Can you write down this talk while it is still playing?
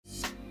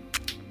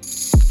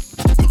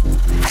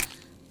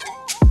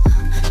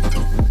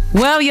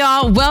Well,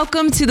 y'all,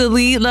 welcome to the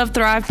Lead, Love,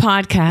 Thrive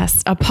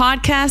podcast, a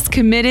podcast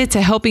committed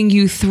to helping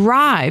you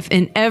thrive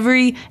in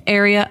every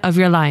area of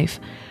your life.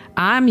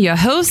 I'm your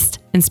host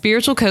and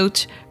spiritual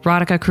coach,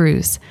 Radhika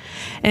Cruz.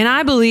 And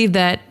I believe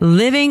that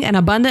living an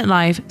abundant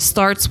life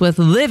starts with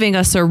living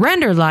a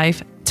surrendered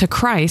life to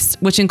Christ,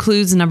 which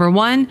includes number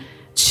one,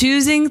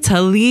 choosing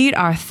to lead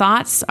our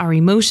thoughts, our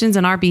emotions,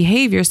 and our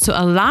behaviors to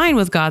align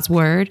with God's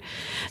word.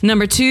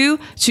 Number two,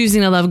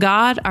 choosing to love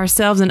God,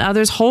 ourselves, and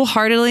others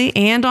wholeheartedly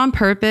and on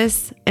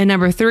purpose. And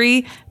number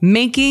three,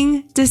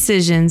 making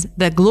decisions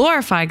that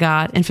glorify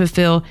God and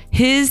fulfill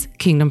His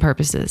kingdom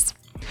purposes.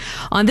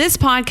 On this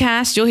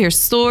podcast, you'll hear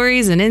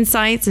stories and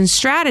insights and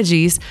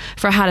strategies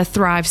for how to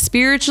thrive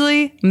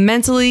spiritually,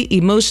 mentally,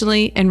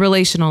 emotionally, and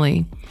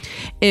relationally.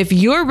 If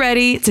you're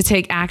ready to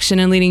take action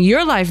in leading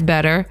your life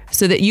better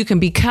so that you can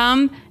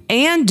become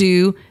and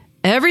do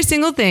every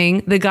single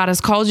thing that God has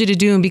called you to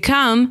do and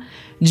become,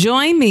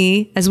 join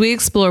me as we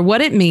explore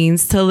what it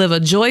means to live a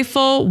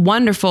joyful,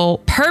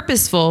 wonderful,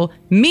 purposeful,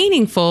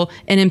 meaningful,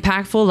 and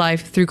impactful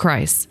life through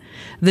Christ.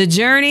 The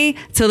journey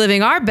to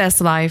living our best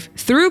life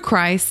through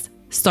Christ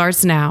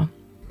starts now.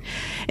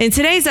 In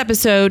today's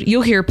episode,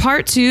 you'll hear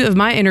part two of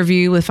my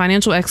interview with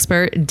financial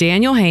expert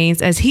Daniel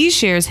Haynes as he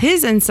shares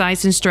his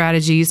insights and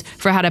strategies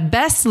for how to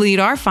best lead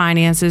our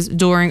finances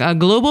during a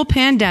global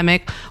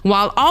pandemic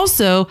while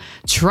also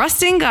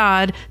trusting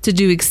God to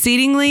do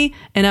exceedingly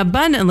and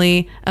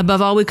abundantly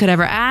above all we could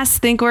ever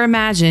ask, think, or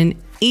imagine,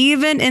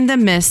 even in the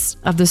midst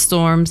of the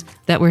storms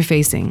that we're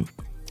facing.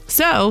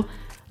 So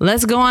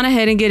let's go on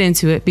ahead and get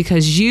into it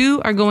because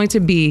you are going to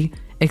be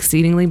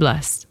exceedingly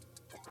blessed.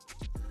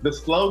 The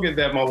slogan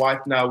that my wife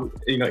and I,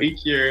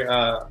 each year,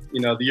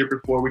 the year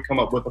before, we come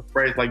up with a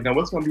phrase like,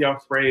 what's going to be our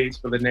phrase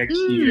for the next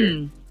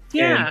year?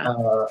 Yeah.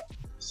 And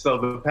so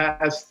the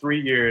past 3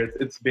 years,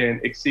 it's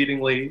been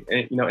exceedingly,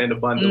 and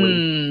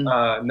abundantly,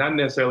 not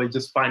necessarily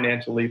just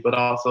financially, but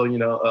also,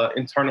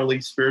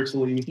 internally,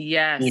 spiritually,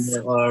 Yes.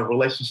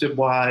 relationship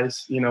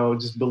wise,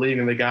 just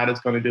believing that God is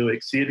going to do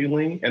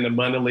exceedingly and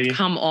abundantly.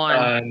 Come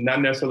on.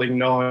 Not necessarily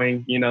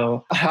knowing,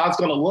 how it's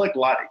going to look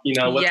like,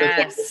 what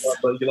Yes. that's going to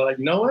look like, but you're like,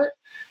 you know what?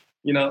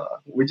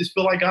 We just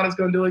feel like God is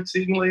going to do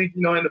exceedingly,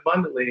 and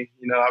abundantly.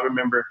 I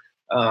remember,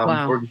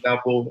 for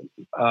example,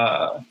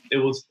 it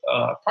was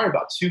probably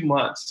about 2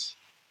 months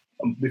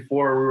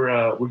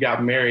before we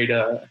got married.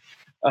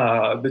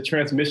 The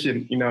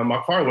transmission, in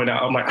my car went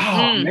out. I'm like,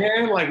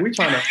 man, like we're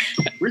trying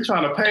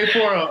to pay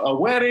for a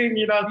wedding,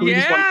 We just want to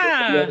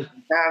get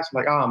some cash.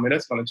 Like, man,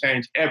 that's going to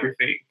change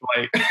everything.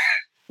 Like,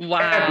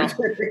 wow,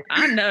 everything.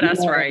 I know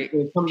that's right.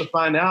 And come to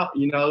find out,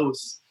 it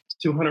was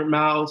 200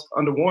 miles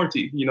under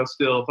warranty,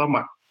 still. So I'm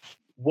like,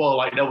 whoa,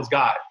 like that was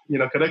God,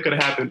 because that could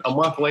have happened a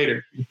month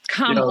later.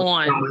 Come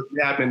on. If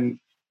it happened,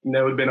 it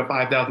would have been a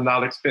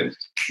 $5,000 expense,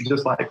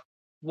 just like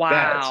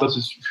that. So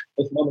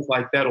it's moments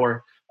like that.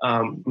 Or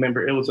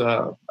remember, it was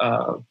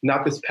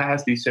not this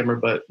past December,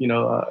 but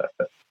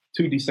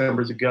 2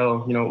 Decembers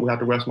ago, we had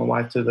to rush my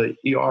wife to the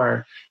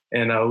ER,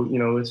 and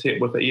was hit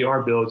with the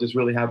ER bill. Just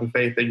really having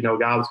faith that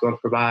God was going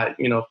to provide,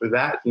 for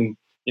that. And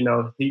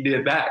he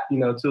did that,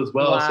 too as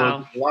well.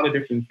 Wow. So a lot of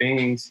different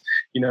things,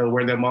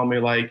 where that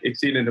moment, like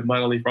exceeding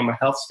abundantly from a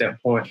health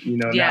standpoint,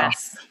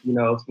 Yes.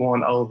 now, it's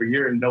going over a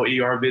year and no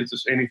ER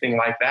visits or anything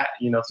like that,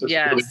 so it's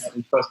really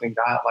having trusting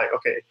God, like,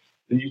 okay,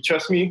 do you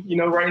trust me,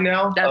 right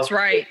now? That's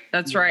right.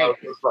 That's right.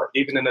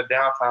 Even in the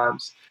down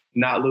times,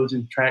 not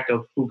losing track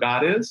of who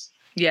God is.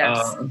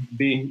 Yes.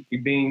 Being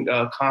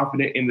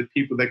confident in the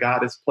people that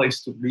God has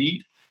placed to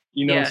lead,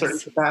 in certain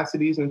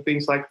capacities and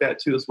things like that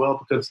too as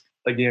well, because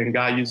again,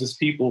 God uses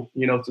people,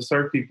 to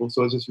serve people.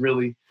 So it's just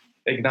really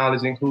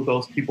acknowledging who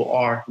those people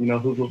are, who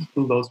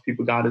those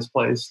people God has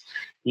placed,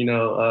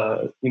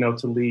 to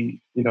lead,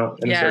 in a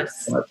certain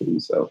capacity.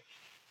 So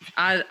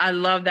I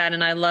love that.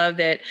 And I love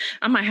that.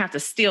 I might have to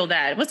steal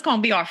that. What's going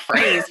to be our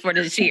phrase for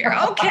this year?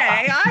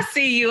 Okay. I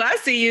see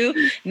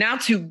you. Now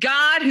to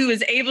God, who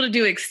is able to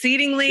do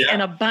exceedingly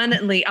and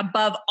abundantly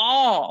above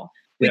all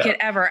we could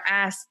ever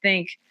ask,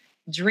 think,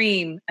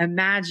 dream,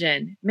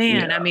 imagine.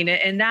 Man, I mean,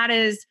 and that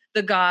is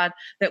the God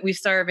that we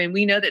serve. And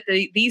we know that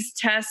these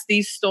tests,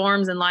 these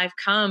storms in life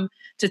come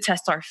to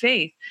test our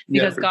faith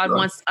because God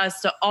wants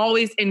us to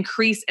always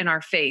increase in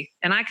our faith.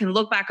 And I can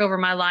look back over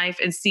my life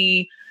and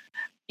see,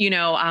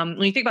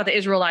 when you think about the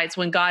Israelites,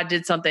 when God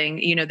did something,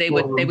 they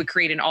would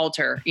create an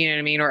altar, you know what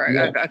I mean?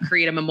 Or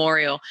create a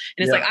memorial.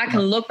 And it's like, I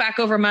can look back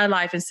over my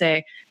life and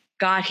say,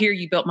 God, here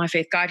you built my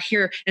faith. God,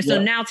 here. And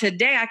so now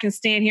today I can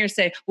stand here and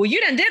say, well,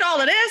 you done did all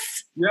of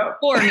this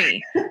for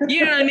me.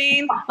 You know what I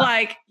mean?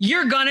 Like,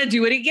 you're going to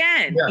do it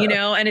again,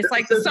 and it's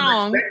like the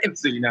song.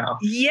 Now.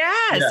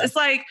 Yes. It's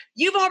like,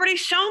 you've already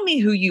shown me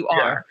who you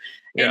are.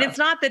 And it's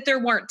not that there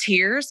weren't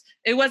tears.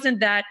 It wasn't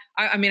that.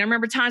 I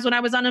remember times when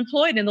I was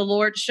unemployed and the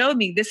Lord showed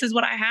me, this is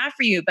what I have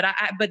for you.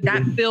 But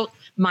that built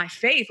my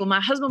faith. When my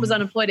husband was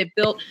unemployed, it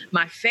built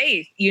my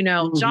faith,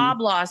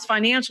 job loss,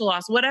 financial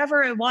loss,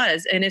 whatever it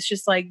was. And it's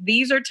just like,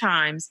 these are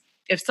times,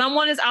 if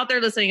someone is out there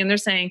listening and they're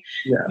saying,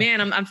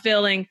 man, I'm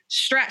feeling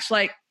stretched,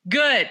 like,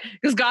 Good.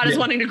 Because God is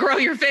wanting to grow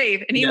your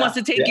faith, and he wants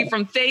to take you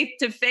from faith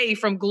to faith,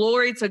 from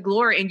glory to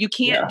glory. And you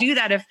can't do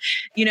that if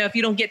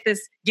you don't get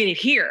it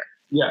here.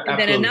 Yeah. And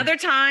then another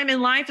time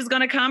in life is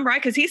going to come,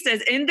 right? Because he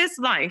says in this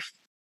life,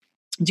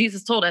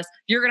 Jesus told us,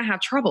 you're going to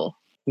have trouble,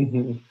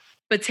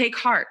 but take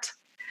heart,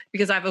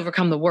 because I've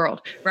overcome the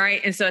world,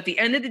 right? And so at the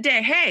end of the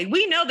day, hey,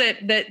 we know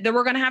that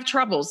we're going to have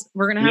troubles.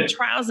 We're going to have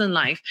trials in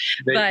life.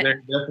 But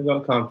they're definitely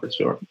going to come for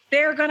sure.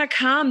 They're going to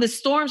come. The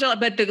storms are,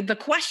 but the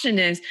question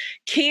is,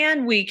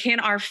 can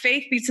our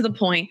faith be to the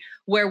point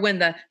where when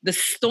the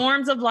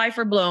storms of life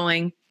are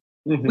blowing,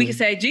 we can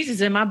say, Jesus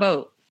is in my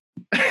boat.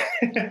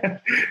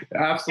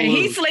 Absolutely. And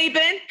he's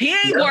sleeping. He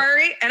ain't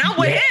worried. And I'm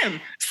with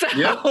him.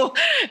 So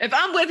if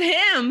I'm with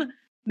him,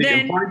 he then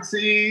can part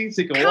seas,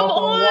 he can walk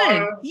on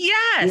water.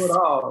 Yes.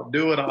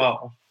 Do it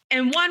all.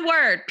 And one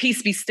word,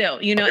 peace be still,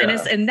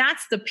 and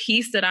that's the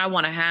peace that I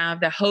want to have,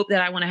 the hope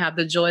that I want to have,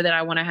 the joy that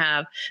I want to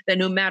have, that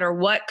no matter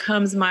what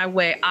comes my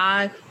way,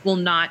 I will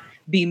not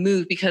be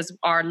moved, because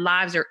our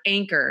lives are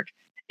anchored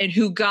in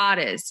who God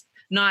is,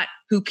 not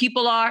who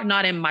people are,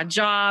 not in my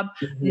job,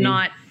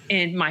 not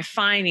in my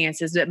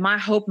finances, that my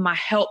hope, my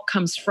help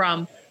comes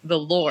from the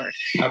Lord.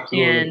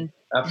 Absolutely. And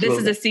this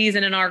is a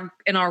season in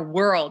our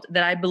world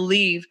that I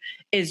believe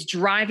is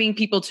driving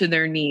people to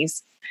their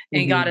knees.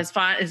 And God is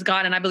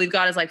God. And I believe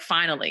God is like,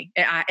 finally,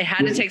 it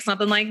had to take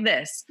something like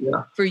this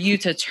for you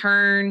to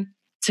turn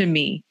to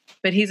me.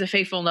 But he's a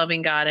faithful,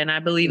 loving God. And I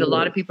believe a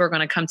lot of people are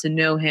going to come to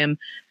know him.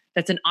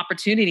 That's an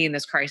opportunity in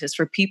this crisis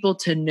for people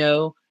to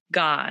know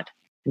God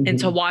and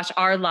to watch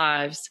our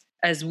lives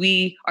as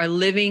we are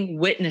living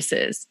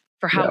witnesses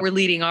for how we're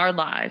leading our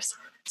lives,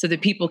 so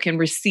that people can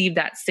receive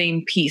that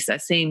same peace,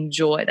 that same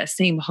joy, that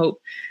same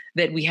hope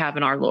that we have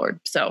in our Lord.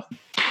 So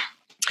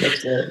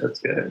that's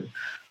good.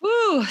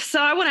 Ooh, so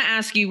I want to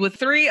ask you,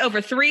 with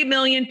over 3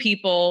 million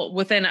people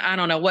within, I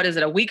don't know, what is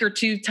it, a week or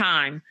two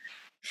time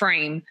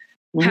frame,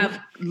 have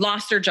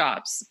lost their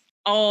jobs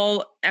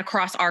all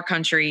across our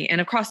country and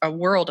across our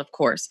world, of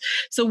course.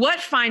 So what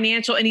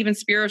financial and even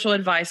spiritual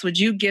advice would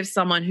you give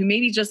someone who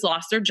maybe just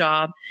lost their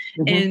job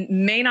and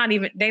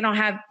they don't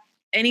have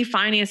any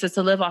finances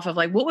to live off of?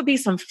 Like, what would be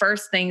some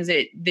first things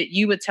that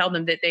you would tell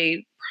them that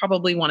they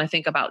probably want to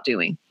think about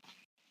doing?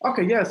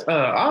 Okay. Yes.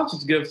 I'll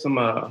just give some,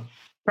 I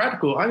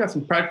got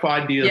some practical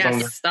ideas on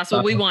this. That's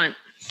what we want.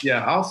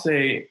 Yeah. I'll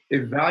say,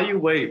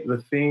 evaluate the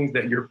things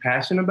that you're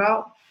passionate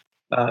about,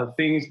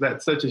 things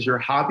that such as your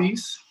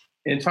hobbies,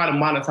 and try to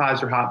monetize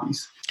your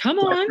hobbies. Come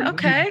on.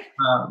 Okay.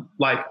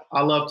 Like,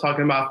 I love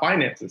talking about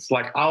finances.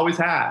 Like, I always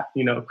have,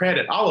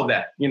 credit, all of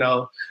that,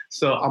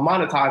 so I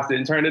monetized it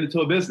and turned it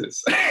into a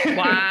business.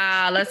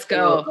 Wow. Let's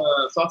go.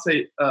 So I'll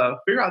say,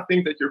 figure out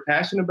things that you're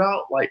passionate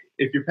about. Like,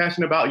 if you're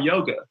passionate about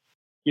yoga,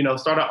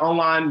 start an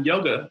online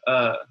yoga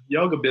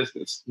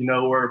business,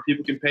 where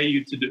people can pay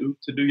you to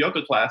do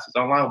yoga classes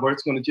online, where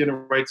it's going to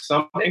generate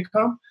some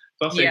income.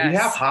 So I'll say, if you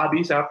have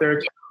hobbies out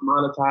there,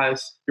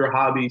 monetize your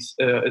hobbies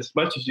as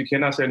much as you can.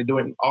 Not saying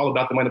doing all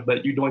about the money,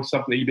 but you're doing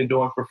something that you've been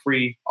doing for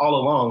free all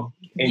along.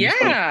 And you're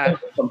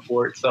come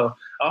for it. So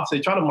I'll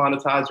say, try to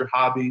monetize your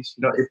hobbies.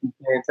 If you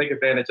can, take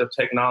advantage of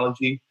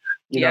technology.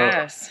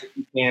 If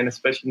you can,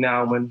 especially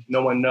now when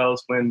no one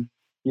knows when,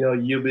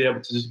 you'll be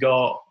able to just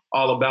go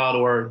all about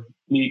or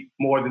meet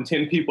more than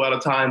 10 people at a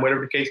time,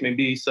 whatever the case may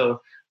be. So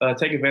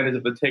take advantage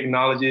of the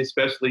technology,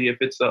 especially if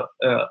it's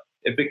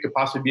if it could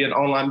possibly be an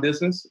online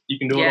business, you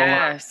can do it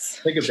online.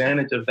 Take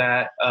advantage of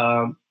that.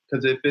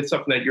 Because if it's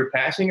something that you're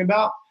passionate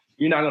about,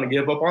 you're not going to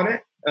give up on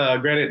it.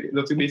 Granted, there's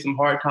going to be some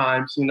hard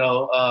times,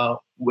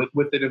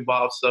 with it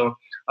involved. So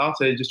I'll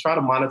say, just try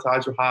to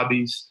monetize your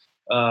hobbies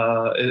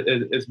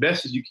as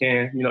best as you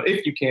can,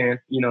 if you can,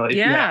 if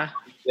you have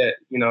that,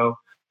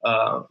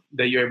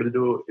 that you're able to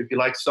do. If you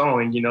like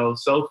sewing,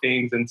 sew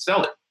things and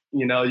sell it.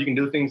 You can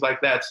do things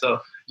like that. So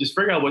just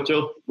figure out what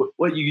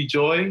you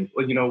enjoy,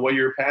 what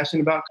you're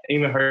passionate about. I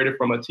even heard it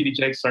from a T.D.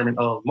 Jakes sermon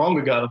long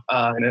ago,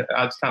 and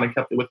I just kind of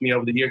kept it with me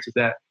over the years. Is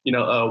that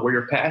where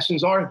your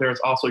passions are, there's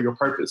also your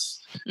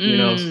purpose.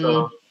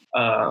 So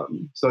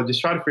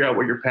just try to figure out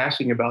what you're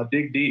passionate about.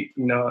 Dig deep,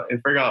 and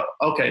figure out,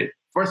 okay,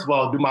 first of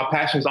all, do my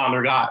passions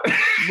honor God?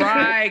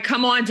 Right.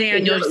 Come on,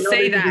 Daniel.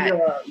 Say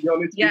that. You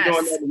don't need to be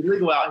doing that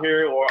illegal out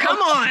here. Or come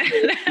on.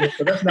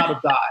 So that's not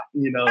of God,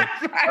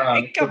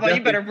 Right. Come on,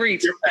 you better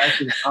preach. Your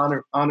passion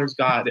honors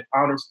God. It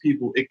honors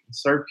people. It can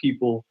serve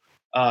people.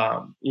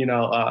 Try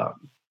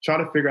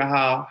to figure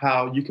out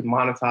how you can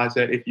monetize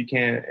that if you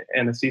can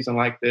in a season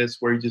like this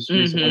where you just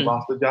recently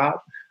lost a job,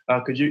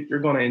 because you're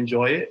going to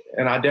enjoy it.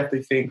 And I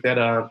definitely think that,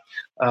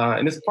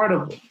 and it's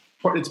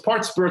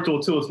part spiritual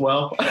too as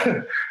well.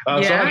 So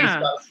I just got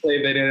to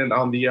say that in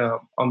on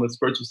the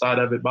spiritual side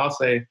of it. But I'll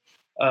say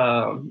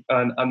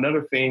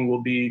another thing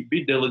will be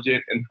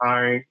diligent in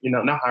hiring.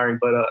 Not hiring,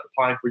 but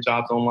applying for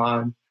jobs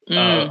online.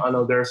 I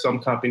know there are some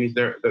companies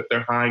that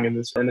they're hiring in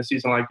a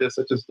season like this,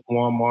 such as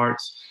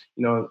Walmart's,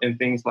 and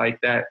things like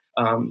that.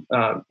 And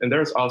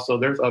there's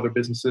other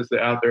businesses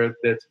that out there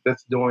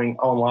that's doing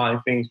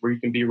online things where you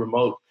can be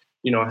remote.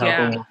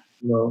 Helping.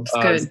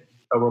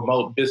 A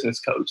remote business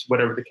coach,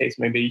 whatever the case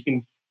may be. You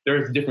can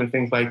there's different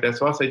things like that.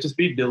 So I say just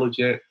be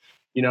diligent,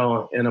 you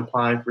know, in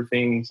applying for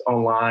things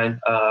online.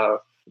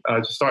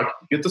 Just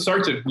get to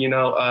searching, you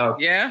know.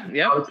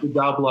 Yep.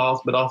 Job laws,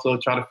 but also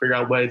try to figure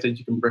out ways that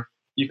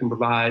you can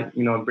provide,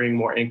 you know, and bring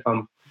more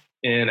income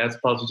in, as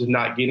opposed to just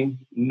not getting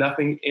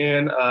nothing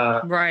in.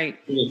 Right.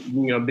 You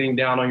know, being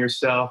down on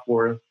yourself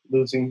or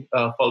losing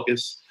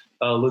focus,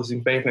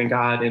 losing faith in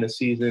God in a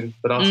season.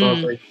 But also,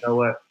 like, you know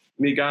what,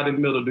 meet God in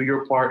the middle, do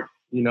your part.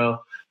 You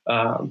know,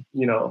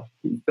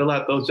 fill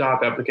out those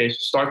job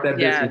applications, start that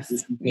business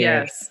if you can.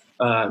 Yes.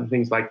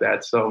 Things like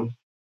that. So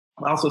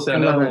I also said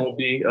another one will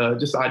be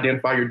just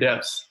identify your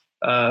debts.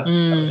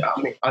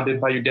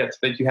 Identify your debts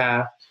that you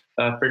have.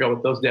 Figure out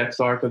what those debts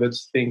are, because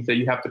it's things that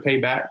you have to pay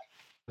back.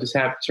 Just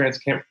have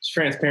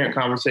transparent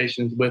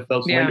conversations with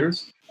those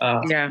lenders.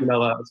 You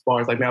know, as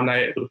far as like, man, I'm not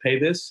able to pay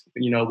this,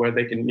 you know, where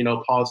they can, you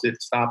know, pause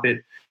it, stop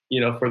it,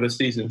 you know, for the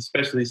season,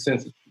 especially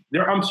since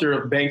I'm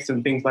sure banks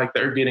and things like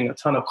that are getting a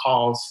ton of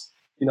calls,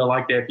 you know,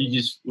 like that. If you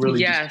just really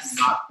just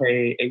not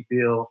pay a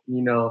bill,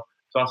 you know.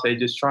 So I'll say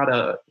just try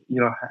to, you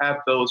know, have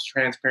those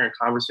transparent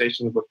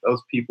conversations with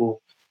those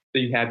people that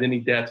you have any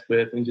debts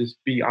with, and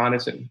just be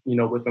honest and, you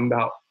know, with them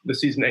about the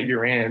season that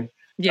you're in.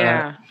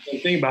 Yeah. The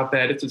thing about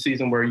that, it's a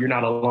season where you're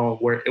not alone,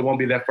 where it won't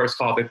be that first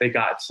call that they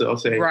got. So I'll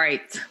say,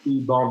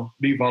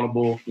 be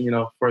vulnerable, you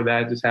know, for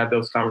that. Just have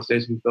those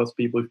conversations with those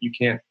people if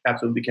you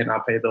absolutely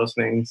cannot pay those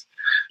things.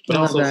 But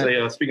also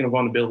say, speaking of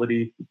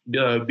vulnerability,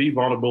 be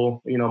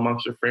vulnerable, you know,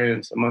 amongst your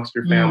friends, amongst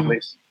your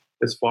families,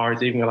 as far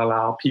as even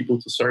allow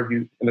people to serve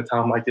you in a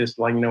time like this.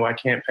 Like, you know, I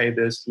can't pay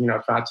this. You know,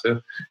 I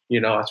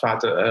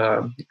tried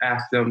to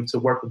ask them to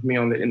work with me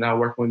on it, and not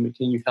working with me.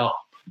 Can you help?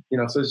 You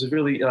know, so it's just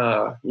really,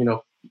 you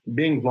know,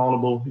 being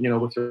vulnerable, you know,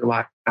 with your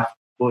life,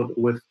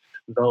 with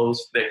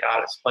those that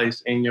God has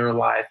placed in your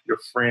life, your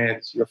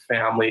friends, your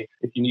family.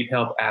 If you need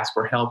help, ask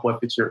for help, whether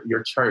it's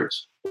your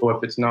church or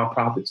if it's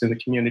nonprofits in the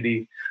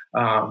community.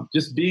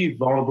 Just be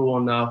vulnerable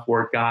enough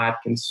where God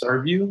can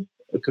serve you,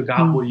 because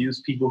God will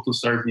use people to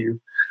serve you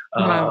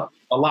a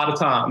lot of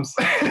times.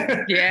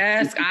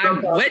 Yes,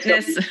 I'm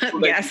witness.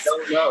 Yes.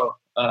 Don't know.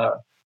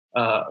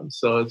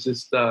 So it's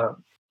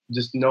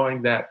just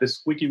knowing that the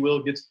squeaky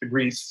wheel gets the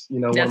grease, you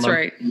know. That's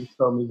right. You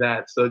told me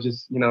that. So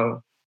just, you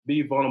know,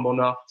 be vulnerable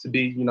enough to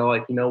be, you know,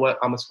 like, you know what,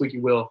 I'm a squeaky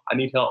wheel. I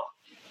need help.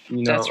 You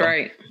know, that's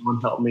right. Someone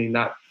help me,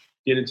 not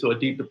get into a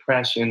deep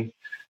depression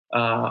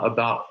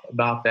about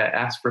that.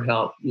 Ask for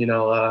help, you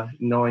know,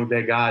 knowing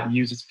that God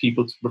uses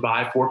people to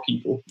provide for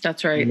people.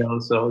 That's right. You know,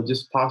 so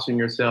just posturing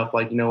yourself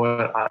like, you know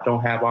what, I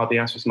don't have all the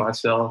answers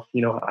myself.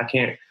 You know, I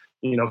can't,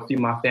 you know, feed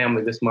my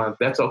family this month.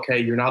 That's okay.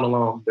 You're not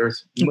alone.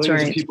 There's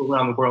millions of people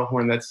around the world who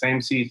are in that same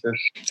season.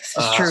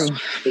 It's true.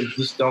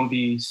 Just don't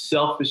be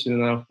selfish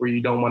enough where you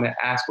don't want to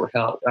ask for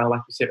help. Like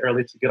you said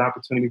earlier, it's a good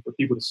opportunity for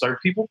people to serve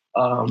people.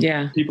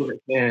 People that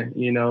can,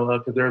 you know,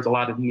 because there's a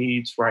lot of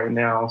needs right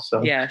now.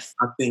 So I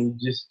think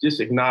just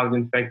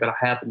acknowledging the fact that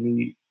I have a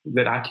need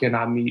that I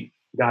cannot meet.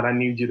 God, I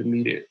need you to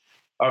meet it.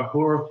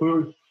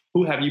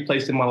 Who have you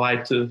placed in my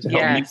life to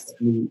help meet that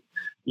need?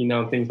 You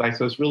know, things like,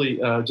 so it's really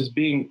just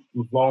being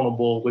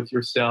vulnerable with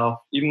yourself,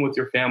 even with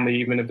your family,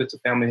 even if it's a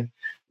family,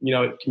 you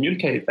know,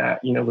 communicate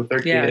that, you know, with their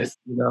kids.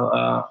 You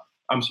know,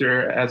 I'm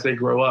sure as they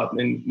grow up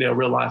and they'll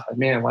realize, like,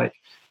 man, like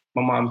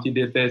my mom, she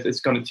did this. It's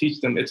going to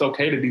teach them it's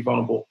okay to be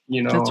vulnerable.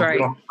 You know, we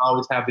don't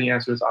always have the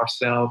answers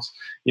ourselves,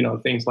 you know,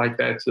 things like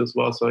that too as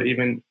well. So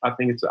even I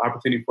think it's an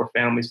opportunity for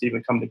families to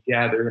even come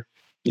together,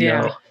 you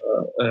know,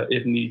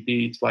 if need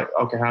be. It's like,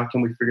 okay, how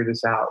can we figure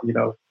this out? You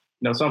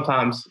know,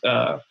 sometimes,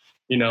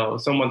 you know,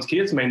 someone's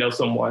kids may know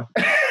someone.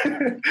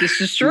 This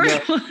is true.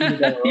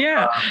 I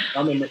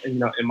remember, you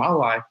know, in my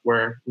life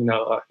where, you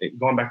know,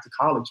 going back to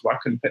college, where I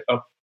couldn't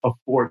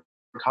afford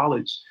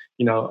college,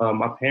 you know,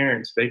 my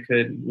parents, they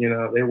could, you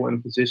know, they weren't in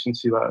a position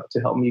to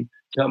help me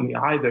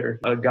either.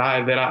 A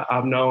guy that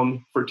I've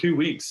known for 2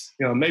 weeks,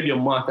 you know, maybe a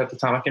month at the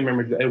time, I can't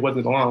remember, it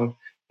wasn't long,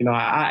 you know,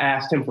 I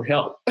asked him for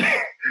help.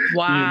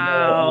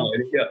 Wow.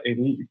 And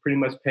he pretty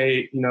much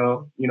paid, you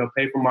know,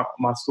 pay for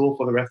my school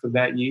for the rest of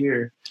that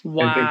year.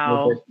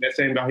 Wow. And that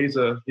same guy, he's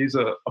a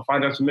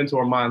financial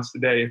mentor of mine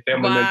today, a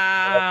family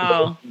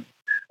mentor.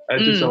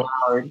 That's just so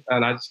hard,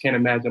 and I just can't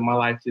imagine my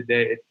life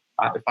today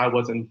if I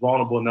wasn't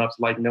vulnerable enough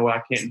to, like, no,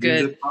 I can't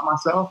do this by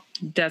myself.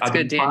 That's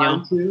good,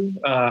 Daniel.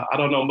 I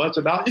don't know much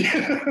about you.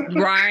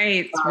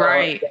 Right.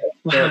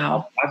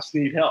 Wow. I just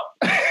need help.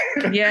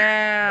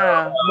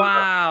 Yeah.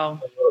 Wow.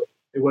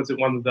 It wasn't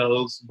one of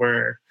those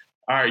where,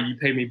 all right, you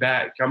pay me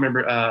back. I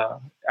remember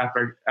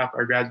after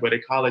I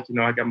graduated college, you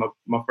know, I got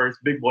my first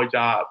big boy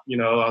job. You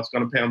know, I was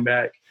going to pay him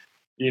back.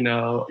 You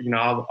know,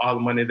 all the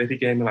money that he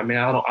gave me. Like, man,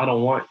 I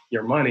don't want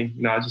your money.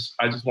 You know, I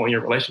just want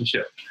your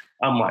relationship.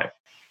 I'm like,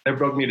 that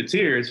broke me to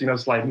tears. You know,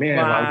 it's like, man,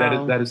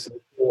 like that is so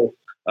cool.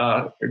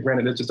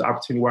 Granted, it's just an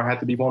opportunity where I had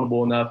to be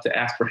vulnerable enough to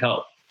ask for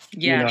help.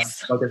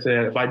 Yes. Like I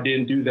said, if I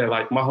didn't do that,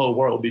 like my whole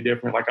world would be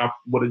different. Like I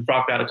would have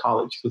dropped out of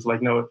college. It's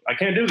like, no, I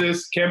can't do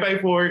this. Can't pay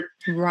for it.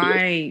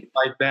 Right.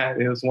 Like that.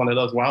 It was one of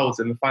those where I was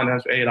in the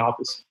financial aid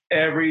office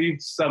every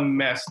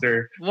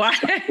semester. What?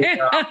 All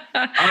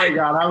right,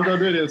 God, I'm going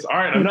to do this. All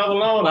right, another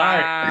loan.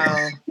 Wow. All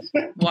right.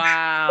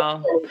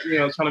 Wow.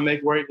 Trying to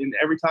make work. And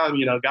every time,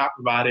 God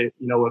provided,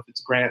 if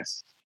it's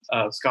grants,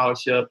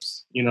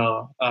 scholarships,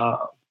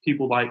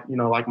 people like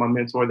my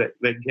mentor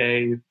that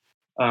gave,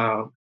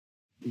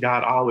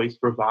 God always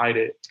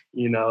provided,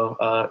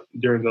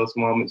 during those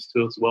moments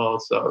too as well.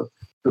 So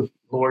the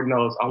Lord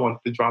knows I wanted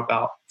to drop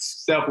out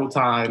several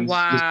times.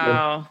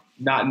 Wow.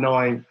 Not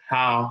knowing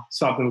how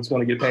something was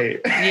going to get paid.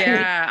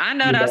 Yeah, I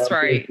know that's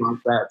right. Like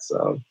that,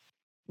 so.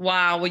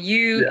 Wow. Well,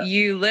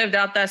 you lived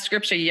out that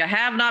scripture. You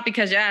have not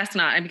because you ask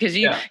not, and because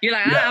you're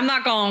like, I'm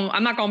not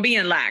gonna be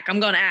in lack. I'm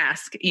gonna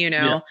ask.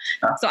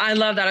 So I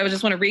love that. I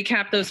just want to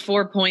recap those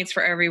 4 points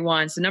for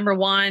everyone. So number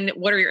 1,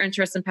 what are your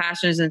interests and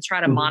passions, and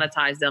try to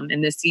monetize them in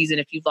this season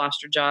if you've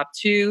lost your job.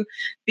 2,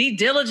 be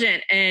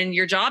diligent in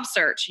your job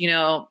search.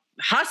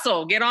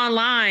 Hustle, get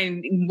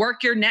online,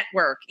 work your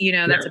network.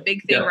 That's a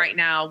big thing right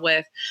now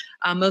with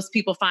most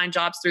people find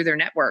jobs through their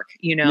network,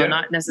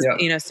 not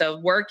necessarily, so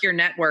work your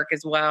network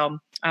as well,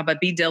 but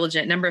be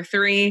diligent. Number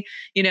 3,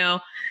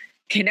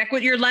 connect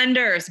with your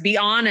lenders, be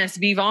honest,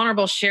 be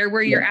vulnerable, share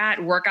where you're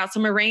at, work out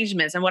some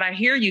arrangements. And what I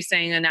hear you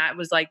saying in that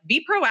was like,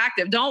 be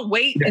proactive. Don't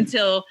wait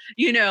until,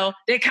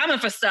 they're coming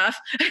for stuff.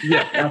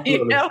 Yeah,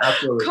 absolutely.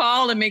 Absolutely.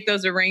 Call and make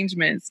those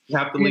arrangements. You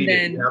have to lead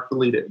it. You have to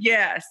lead it.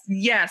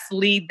 Yes.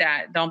 Lead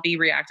that. Don't be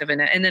reactive in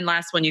it. And then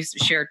last one you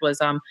shared was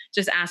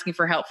just asking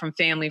for help from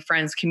family,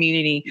 friends,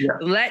 community. Yeah.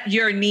 Let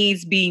your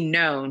needs be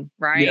known,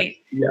 right?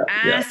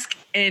 Ask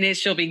and it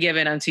shall be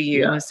given unto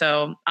you. Yeah.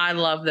 So I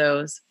love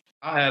those.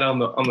 I had on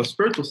the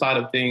spiritual side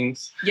of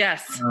things.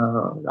 Yes.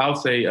 I would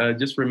say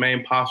just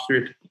remain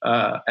postured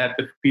at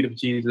the feet of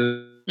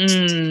Jesus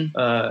in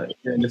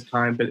this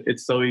time. But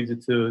it's so easy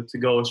to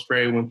go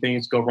astray when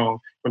things go wrong.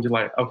 I'm just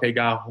like, okay,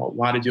 God,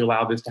 why did you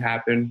allow this to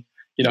happen?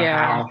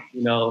 How?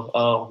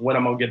 When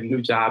I'm gonna get a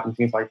new job and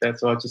things like that.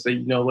 So I just say,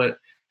 what?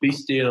 Be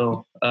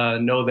still.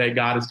 Know that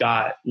God is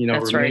God.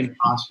 Remain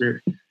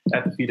postured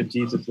at the feet of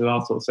Jesus. And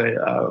also say.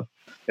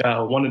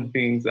 One of the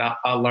things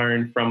I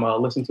learned from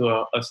listening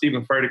to a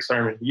Stephen Furtick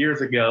sermon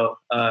years ago,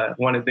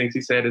 one of the things he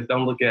said is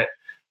don't look at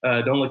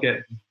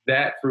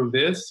that through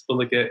this, but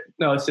it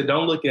said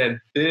don't look at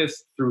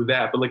this through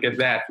that, but look at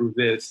that through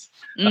this.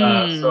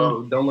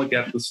 So don't look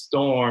at the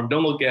storm.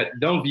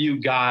 Don't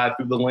view God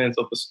through the lens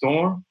of the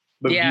storm,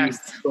 but view the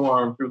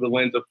storm through the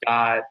lens of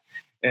God,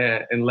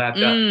 and let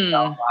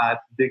God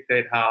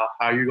dictate how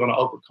you're going to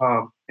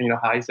overcome.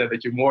 How he said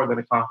that you're more than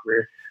a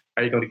conqueror.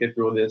 How are you going to get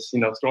through this?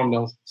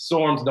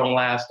 Storms don't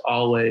last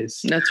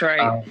always. That's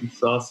right.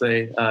 So I'll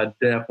say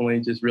definitely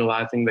just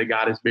realizing that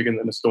God is bigger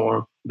than the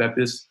storm, that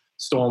this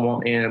storm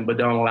won't end, but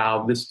don't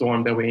allow this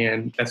storm that we're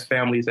in as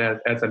families,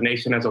 as a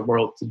nation, as a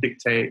world to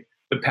dictate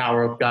the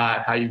power of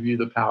God, how you view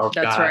the power of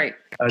God. That's right.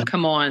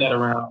 Come on. That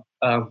around.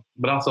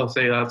 But also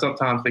say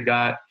sometimes that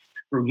God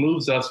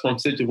removes us from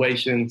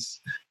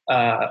situations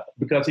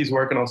because he's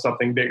working on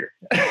something bigger.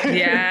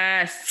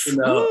 Yes.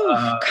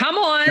 Come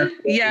on.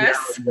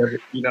 Yes.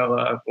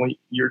 When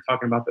you were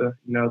talking about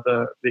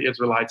the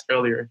Israelites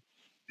earlier,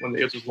 when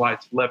the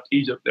Israelites left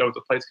Egypt, there was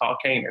a place called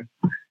Canaan,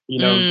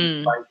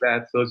 like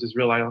that. So it's just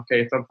really like,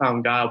 okay,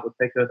 sometimes God will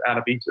take us out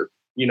of Egypt,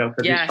 because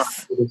he's trying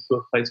to get us to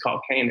a place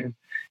called Canaan.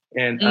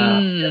 And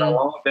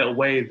along that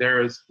way,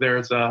 there's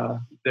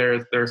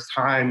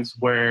times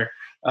where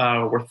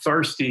we're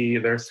thirsty.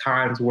 There's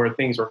times where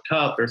things are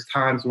tough. There's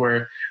times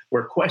where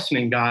we're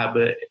questioning God,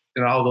 but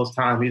in all those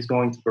times, he's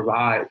going to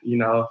provide,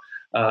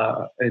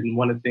 and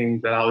one of the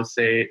things that I would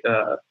say,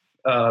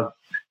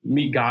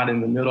 meet God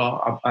in the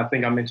middle. I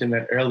think I mentioned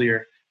that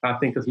earlier. I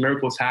think because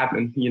miracles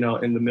happen,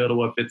 in the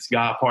middle of it's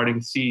God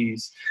parting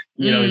seas.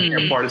 You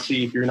can't part a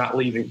sea if you're not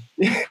leaving.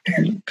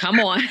 Come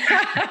on.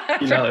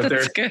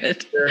 That's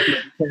good.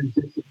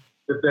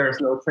 If there's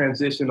no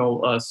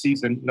transitional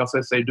season,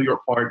 so say do your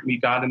part,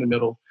 meet God in the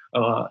middle,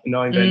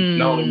 knowing that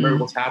not only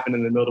miracles happen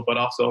in the middle, but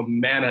also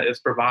manna is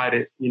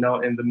provided, in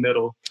the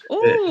middle.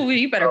 Ooh,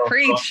 you better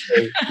preach.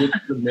 Get to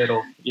the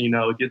middle,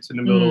 get to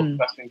the middle,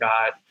 trusting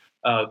God.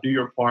 Do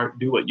your part,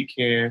 do what you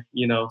can,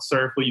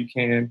 serve who you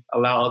can,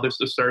 allow others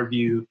to serve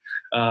you,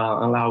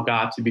 allow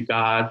God to be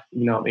God,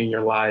 in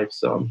your life.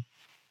 So,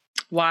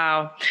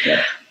 wow.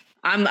 Yeah.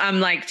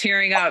 I'm like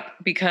tearing up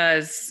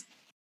because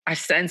I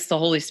sense the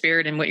Holy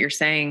Spirit in what you're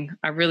saying.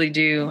 I really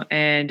do.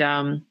 And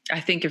I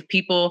think if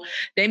people,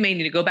 they may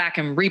need to go back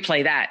and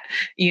replay that,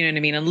 you know what I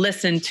mean? And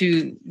listen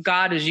to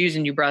God is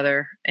using you,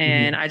 brother.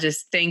 And I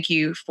just thank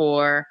you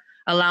for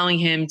allowing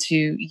him to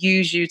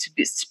use you to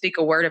speak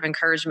a word of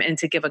encouragement and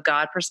to give a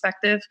God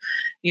perspective,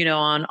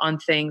 on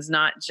things,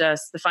 not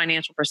just the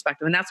financial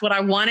perspective. And that's what I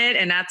wanted.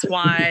 And that's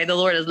why the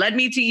Lord has led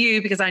me to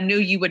you, because I knew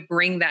you would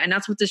bring that. And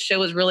that's what this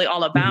show is really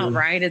all about,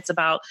 right? It's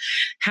about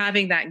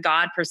having that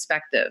God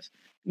perspective.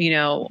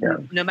 no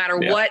matter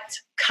what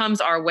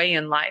comes our way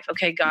in life.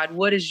 Okay, God,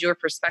 what is your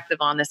perspective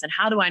on this? And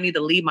how do I need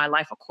to lead my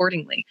life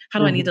accordingly? How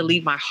do I need to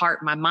lead my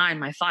heart, my mind,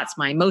 my thoughts,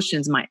 my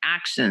emotions, my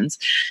actions,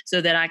 so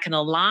that I can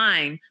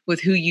align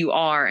with who you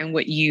are and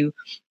what you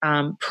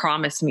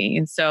promise me?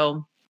 And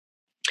so,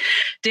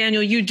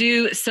 Daniel, you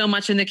do so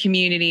much in the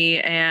community.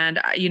 And,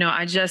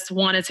 I just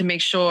wanted to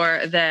make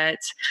sure that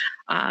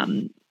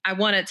I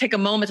want to take a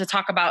moment to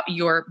talk about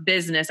your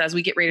business as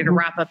we get ready to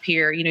wrap up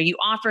here. You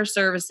offer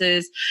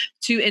services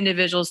to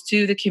individuals,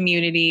 to the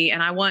community,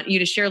 and I want you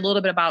to share a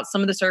little bit about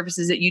some of the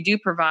services that you do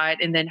provide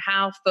and then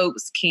how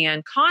folks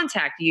can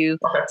contact you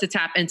to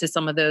tap into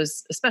some of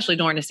those, especially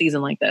during a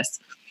season like this.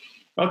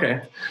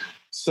 Okay.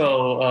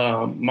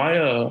 So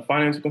my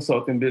financial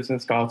consulting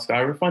business called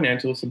Skyriver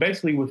Financial. So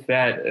basically with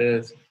that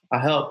is I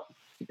help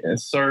and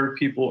serve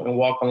people and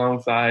walk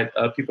alongside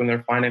people in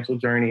their financial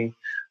journey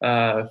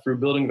through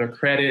building their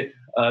credit,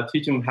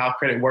 teaching them how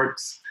credit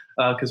works.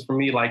 Because for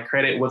me, like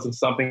credit wasn't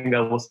something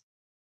that was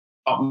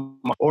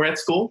or at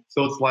school.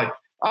 So it's like,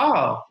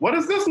 what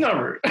is this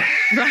number?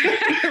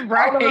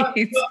 Right.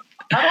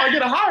 How do I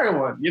get a higher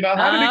one?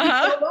 How did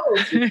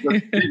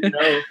it get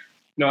those?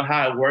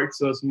 How it works.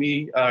 So it's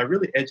me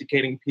really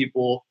educating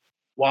people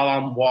while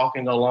I'm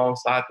walking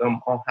alongside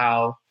them on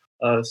how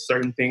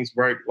certain things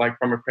work, like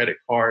from a credit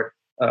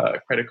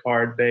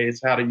card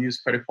base, how to use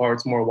credit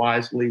cards more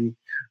wisely,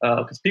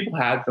 because people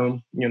have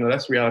them.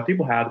 That's reality.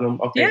 People have them.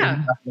 Okay,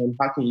 yeah.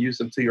 How can you use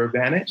them to your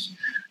advantage?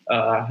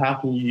 How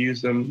can you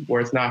use them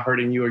where it's not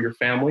hurting you or your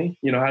family?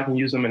 How can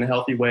you use them in a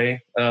healthy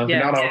way?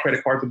 Not all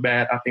credit cards are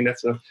bad. I think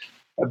that's a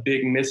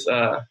big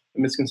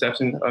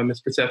misconception,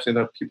 misperception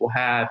that people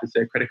have is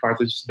that credit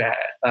cards are just bad.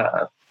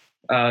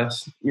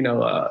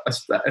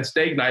 A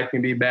steak knife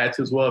can be bad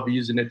too as well if you're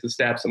using it to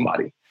stab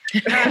somebody.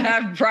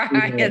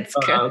 Right, it's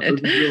good.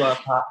 So you realize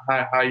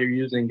how you're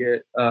using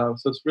it. So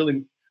it's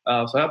really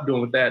so I'm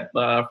doing with that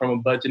from a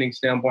budgeting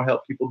standpoint,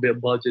 help people build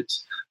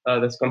budgets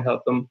that's going to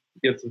help them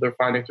get to their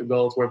financial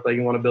goals. Where if they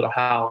want to build a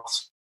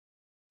house.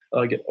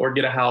 Get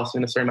a house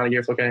in a certain amount of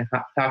years. Okay,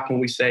 how can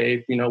we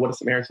save? What are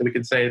some areas that we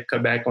can save,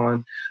 cut back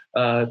on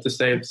to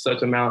save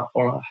such amount,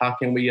 or how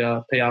can we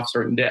pay off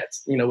certain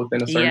debts?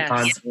 Within a certain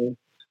time frame.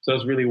 So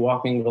it's really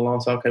walking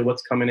alongside. Okay,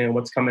 what's coming in,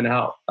 what's coming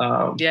out.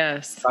 I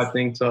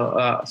think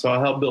so. So I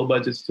help build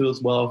budgets too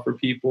as well for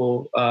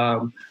people.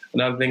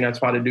 Another thing I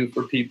try to do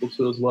for people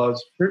too as well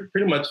is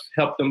pretty much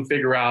help them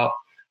figure out.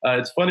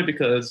 It's funny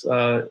because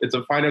it's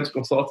a financial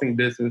consulting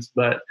business,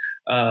 but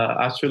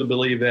I truly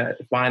believe that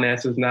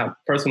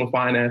personal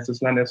finance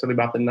is not necessarily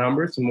about the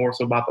numbers, it's more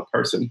so about the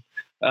person.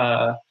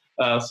 So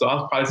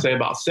I'll probably say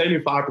about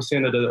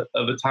 75%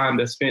 of the time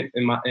that's spent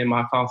in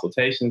my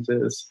consultations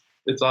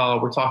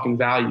we're talking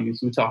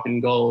values, we're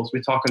talking goals,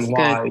 we're talking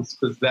whys,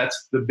 because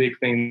that's the big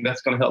thing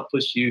that's going to help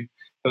push you.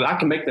 Because I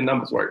can make the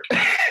numbers work.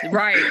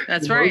 Right,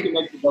 that's right. We can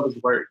make the numbers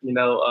work, and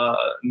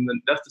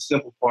that's the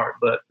simple part.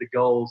 But the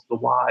goals, the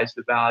whys,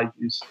 the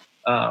values,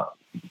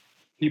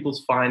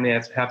 people's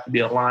finance have to be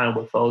aligned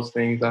with those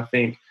things. I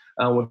think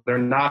when they're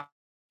not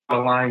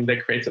aligned,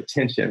 that creates a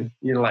tension.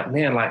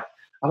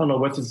 I don't know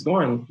where this is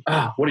going.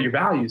 What are your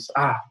values?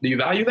 Do you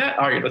value that?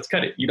 All right, let's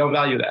cut it. You don't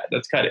value that.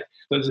 Let's cut it.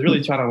 So it's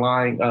really trying to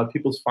align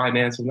people's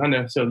finances, not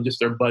necessarily just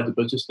their budget,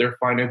 but just their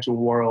financial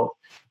world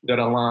that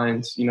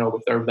aligns,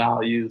 with their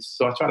values.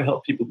 So I try to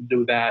help people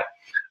do that.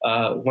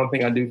 One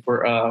thing I do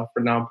for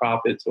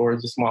nonprofits or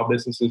just small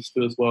businesses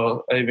too as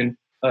well. I even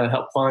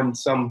help fund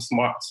some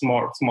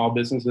small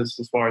businesses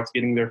as far as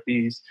getting their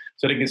fees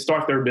so they can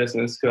start their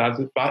business. Because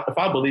if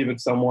I believe in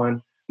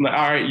someone, I'm like,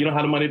 all right, you don't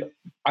have the money,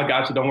 I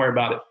got you. Don't worry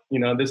about it.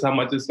 This is how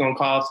much it's going to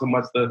cost, how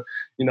much the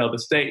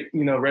state,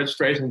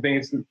 registration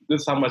things,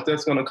 this is how much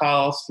that's going to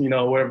cost,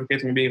 whatever the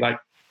case may be. Like,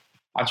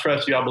 I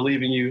trust you. I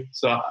believe in you.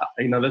 So,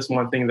 that's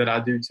one thing that I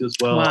do too as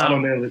well. Wow. I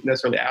don't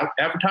necessarily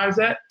advertise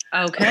that.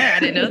 Okay. I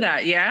didn't know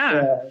that.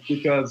 Yeah.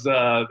 Because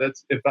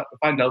that's if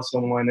I know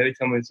someone, they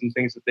tell me some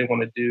things that they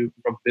want to do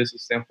from a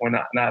business standpoint,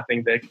 and I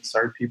think they can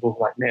serve people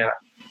like, man,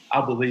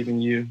 I believe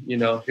in you.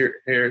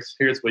 Here's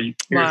what you.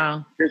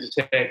 Here's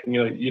a check.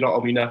 You don't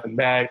owe me nothing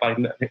back. Like,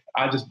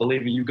 I just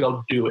believe in you.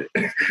 Go do it.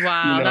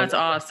 Wow, that's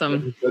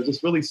awesome. So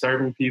just really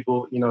serving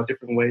people,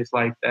 different ways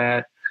like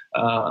that.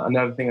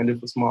 Another thing I do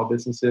for small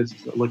businesses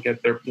is look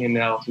at their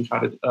P&Ls and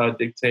try to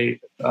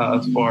dictate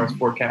as far as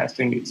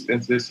forecasting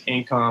expenses,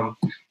 income,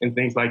 and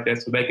things like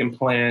that, so they can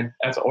plan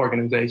as an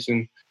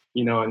organization,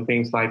 and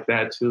things like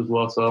that too as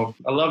well. So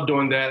I love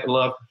doing that. I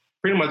love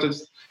pretty much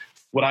just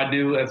what I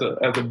do as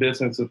a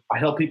business. I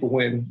help people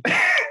win.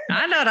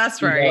 I know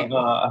that's right.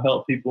 I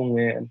help people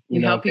win.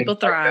 You help people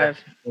thrive.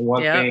 Like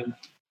one thing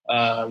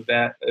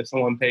that if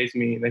someone pays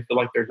me and they feel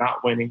like they're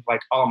not winning,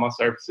 like all my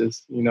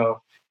services,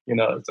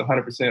 it's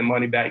 100%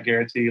 money back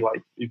guarantee.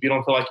 Like, if you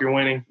don't feel like you're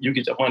winning, you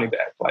get your money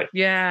back. Like,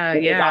 yeah.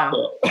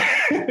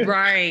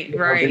 Right.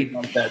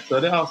 Like that. So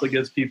that also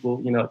gives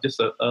people, just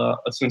a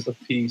sense of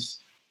peace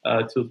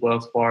too, as well,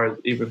 as far as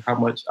even how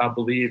much I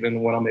believe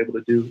in what I'm able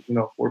to do,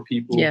 for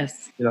people.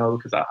 Yes.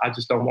 Because I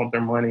just don't want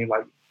their money.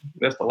 Like,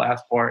 that's the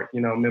last part.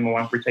 You know, me and my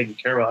wife were taken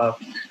care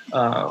of.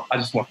 I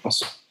just want to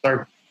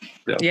serve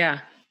them.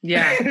 Yeah.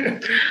 Yeah.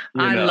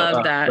 I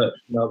love that. But,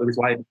 the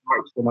reason why I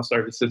charge for my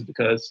services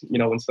because,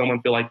 when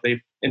someone feel like they've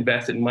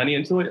invested money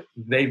into it,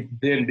 they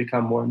then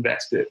become more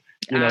invested.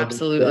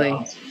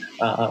 Absolutely.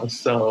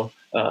 So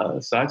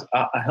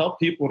I help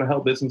people and I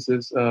help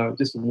businesses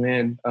just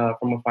win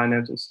from a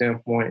financial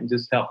standpoint and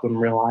just help them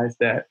realize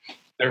that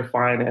their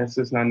finance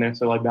is not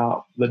necessarily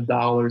about the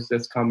dollars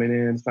that's coming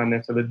in. It's not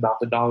necessarily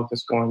about the dollars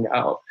that's going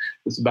out.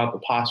 It's about the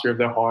posture of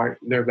their heart,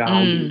 their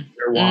values,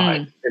 their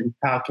why, and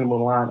how can we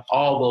align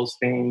all those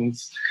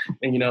things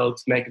and, to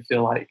make it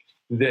feel like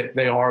that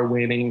they are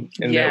winning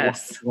and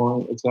it's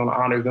going to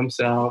honor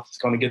themselves. It's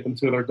going to get them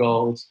to their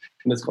goals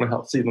and it's going to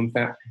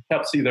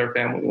help see their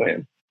family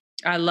win.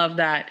 I love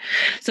that.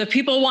 So if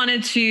people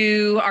wanted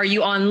to, are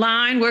you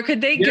online? Where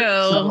could they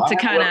go to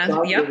kind of,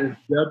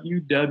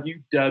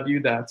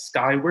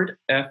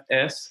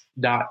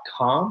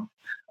 www.skywardfs.com.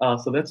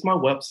 So that's my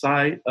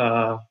website.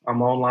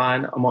 I'm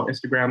online. I'm on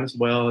Instagram as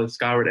well as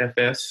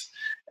SkywardFS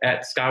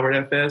at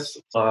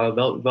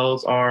SkywardFS.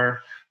 Those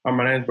are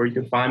my names where you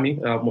can find me.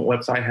 My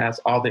website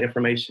has all the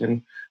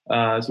information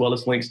as well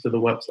as links to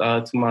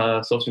to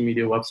my social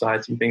media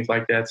websites and things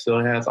like that. So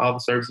it has all the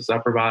services I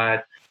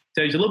provide.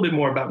 Tells you a little bit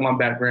more about my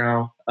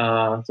background,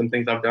 some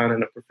things I've done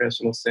in a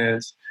professional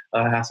sense.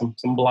 I have some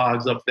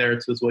blogs up there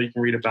too as well you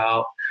can read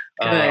about.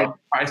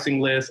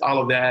 Pricing lists,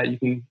 all of that. You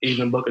can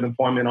even book an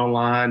appointment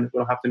online. We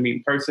don't have to meet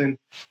in person.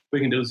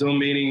 We can do Zoom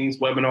meetings,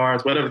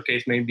 webinars, whatever the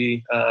case may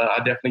be. I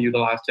definitely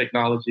utilize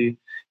technology,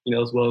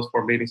 as well as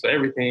for meetings. So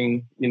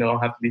everything, don't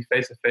have to be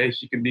face to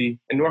face. You can be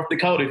in North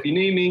Dakota if you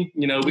need me.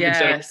 We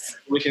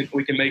can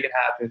we can make it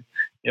happen.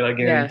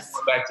 Again, going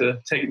back to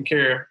taking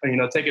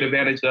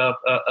advantage of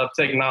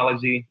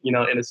technology, in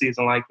a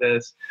season like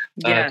this.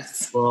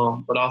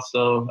 But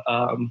also,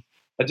 I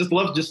just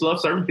love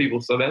serving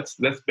people. So that's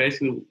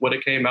basically what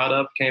it came out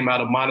of. Came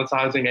out of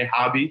monetizing a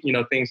hobby,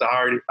 things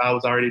I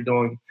was already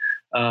doing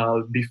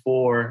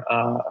before.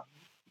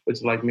 Which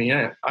is like me,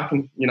 I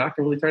can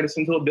really turn this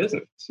into a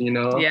business, Even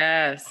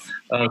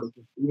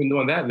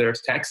doing that, there's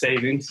tax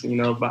savings,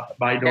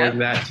 by doing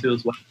that too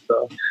as well.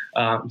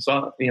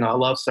 So, I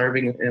love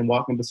serving and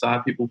walking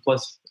beside people.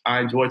 Plus,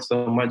 I enjoy it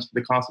so much.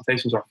 The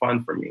consultations are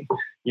fun for me.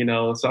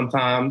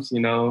 Sometimes,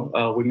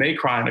 we may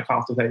cry in a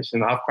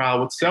consultation. I've cried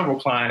with several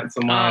clients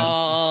of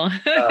mine.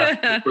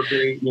 For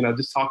being,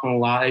 just talking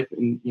life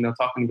and,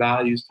 talking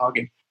values,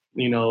 talking,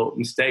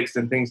 mistakes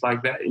and things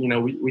like that.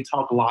 We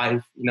talk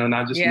life,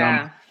 not just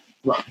numbers.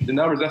 The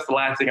numbers, that's the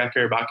last thing I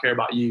care about. I care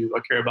about you. I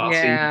care about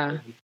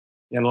seeing.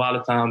 And a lot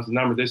of times the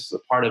numbers, this is a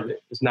part of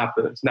it. It's not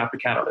the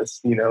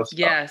catalyst, So.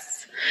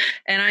 Yes.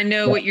 And I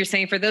know what you're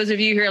saying. For those of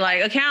you who are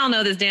like, okay, I don't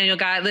know this Daniel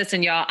guy.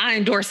 Listen, y'all, I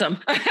endorse him.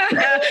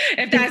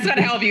 If that's going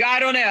to help you,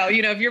 I don't know.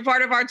 If you're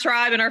part of our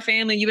tribe and our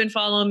family, you've been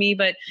following me,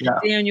 but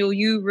Daniel,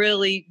 you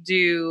really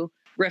do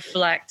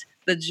reflect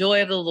the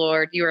joy of the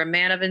Lord. You are a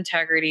man of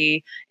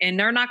integrity, and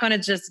they're not going to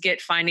just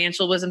get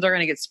financial wisdom. They're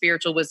going to get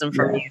spiritual wisdom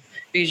from you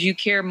because you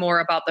care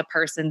more about the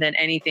person than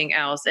anything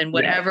else. And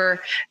whatever,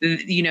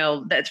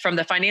 that's from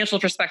the financial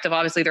perspective,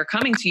 obviously they're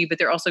coming to you, but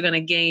they're also going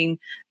to gain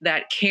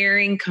that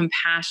caring,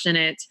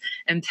 compassionate,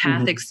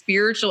 empathic,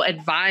 spiritual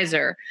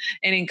advisor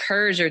and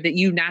encourager that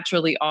you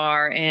naturally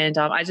are. And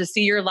I just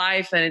see your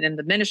life and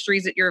the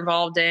ministries that you're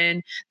involved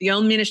in, the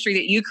own ministry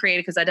that you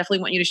created, because I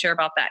definitely want you to share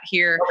about that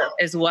here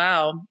as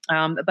well.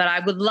 But I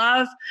would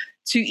love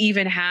to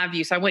even have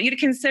you. So I want you to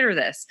consider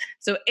this.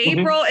 So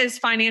April is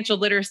Financial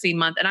Literacy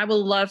Month, and I would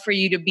love for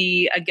you to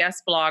be a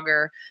guest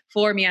blogger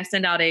for me. I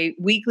send out a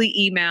weekly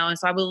email. And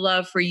so I would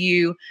love for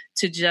you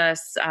to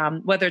just,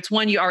 whether it's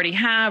one you already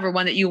have or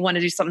one that you want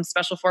to do something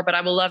special for, but I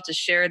would love to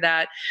share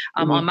that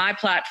on my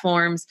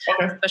platforms,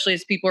 especially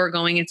as people are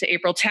going into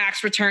April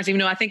tax returns, even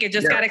though I think it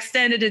just got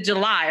extended to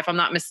July, if I'm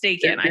not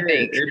mistaken. I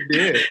think. It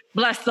did.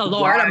 Bless the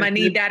Lord. I'm going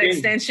to need that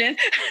extension.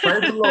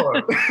 Praise the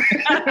Lord.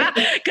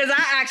 Because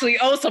I actually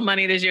owe some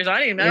money this year. So I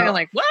didn't even know. I'm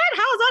like, what?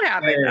 How does that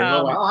happen?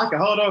 I can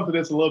hold on to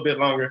this a little bit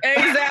longer.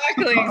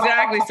 Exactly.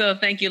 So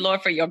thank you,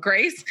 Lord, for your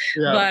grace.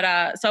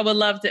 But so I would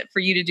love for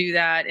you to do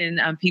that. And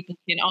people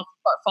can also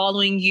start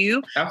following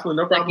you.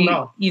 Absolutely. No problem at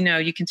all.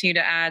 You continue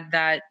to add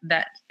that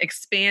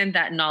expand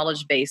that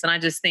knowledge base. And I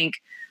just think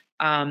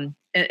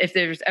if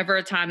there's ever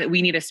a time that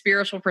we need a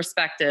spiritual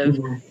perspective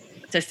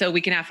so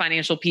we can have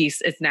financial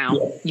peace, it's now,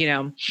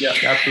 Yeah,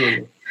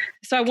 absolutely.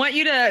 So I want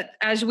you to,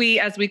 as we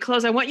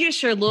close, I want you to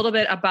share a little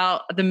bit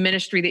about the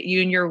ministry that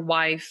you and your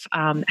wife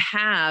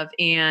have.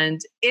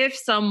 And if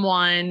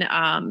someone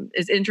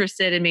is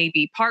interested in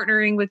maybe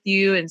partnering with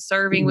you and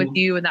serving with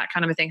you and that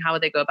kind of a thing, how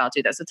would they go about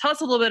doing that? So tell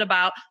us a little bit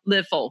about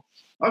Live Full.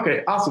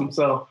 Okay, awesome.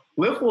 So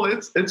Live Full,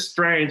 it's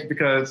strange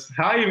because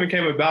how I even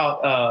came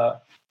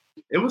about,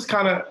 it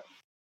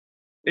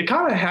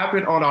kind of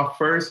happened on our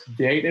first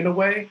date in a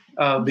way.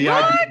 The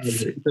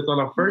idea because on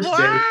our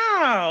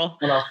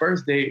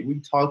first date,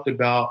 we talked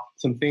about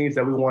some things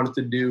that we wanted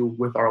to do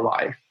with our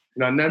life.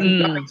 Not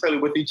necessarily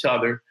with each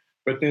other,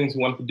 but things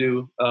we wanted to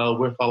do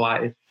with our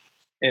life.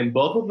 And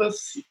both of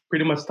us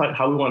pretty much talked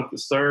how we wanted to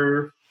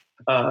serve,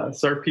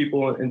 serve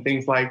people and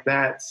things like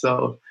that.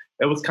 So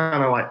it was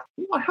kind of like,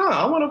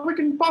 I wonder if we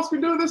can possibly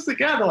do this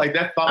together. Like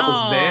that thought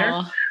was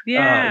there.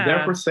 Yeah.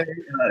 There per se,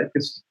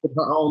 because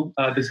her own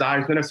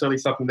desires, not necessarily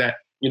something that,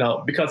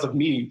 because of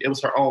me, it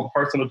was her own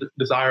personal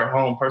desire, her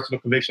own personal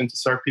conviction to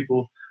serve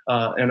people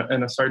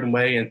in a certain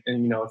way. And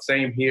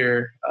same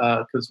here,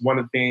 because one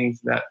of the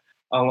things that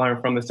I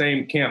learned from the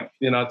same camp,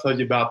 I told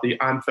you about the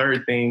I'm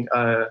Third thing.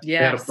 They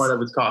had a part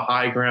of it's called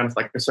High Ground. It's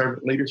like a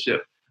servant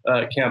leadership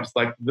camps,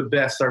 like the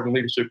best servant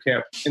leadership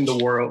camp in the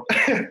world.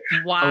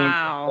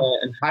 Wow.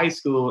 In high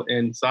school.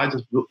 And so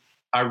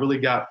I really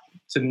got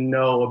to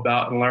know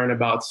about and learn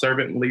about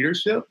servant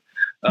leadership.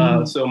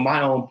 So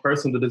my own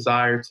personal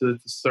desire to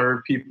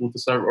serve people, to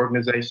serve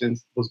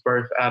organizations was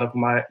birthed out of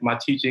my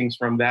teachings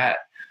from that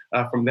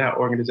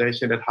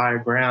organization at Higher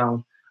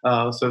Ground.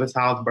 So that's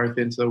how I was birthed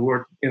into.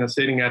 We're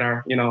sitting at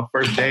our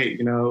first date,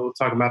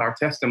 talking about our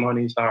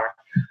testimonies, our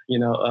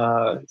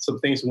some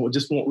things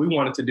we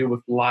wanted to do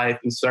with life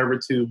and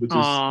servitude, which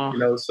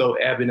is so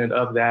evident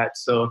of that.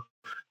 So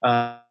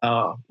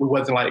we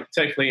wasn't like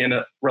technically in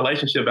a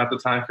relationship at the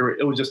time.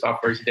 It was just our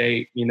first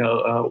date,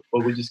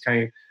 but we just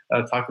kind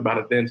of talked about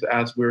it then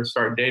as we were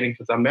starting dating,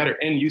 because I met her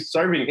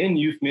serving in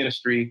youth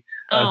ministry,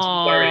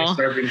 started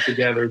serving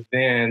together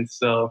then.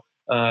 So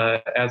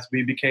as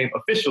we became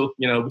official,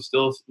 we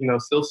still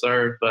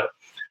serve. But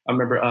I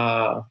remember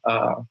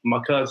my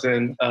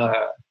cousin,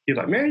 he's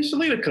like, man, you should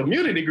lead a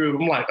community group.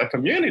 I'm like, a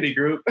community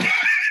group?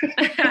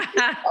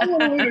 I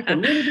want to lead a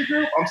community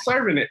group. I'm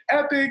serving at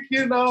Epic,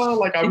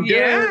 like I'm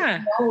good.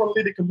 I want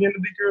to lead a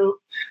community group,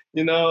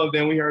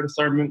 Then we heard a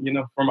sermon,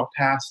 from a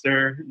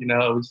pastor, it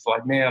was just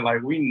like, man,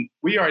 like we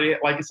already,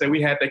 like I said,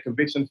 we had that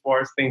conviction for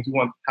us,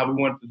 how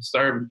we wanted to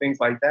serve and things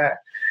like that.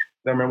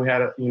 I remember we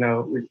had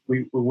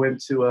we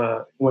went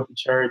to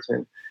church,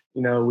 and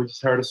we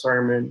just heard a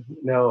sermon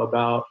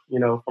about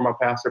from our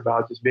pastor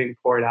about just being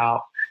poured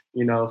out,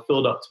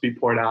 filled up to be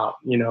poured out,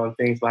 and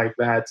things like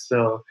that.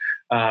 So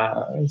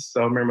I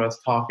remember us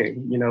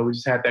talking, we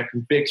just had that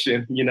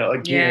conviction,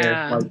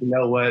 again, like,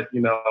 what,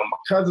 my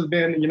cousin's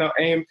been,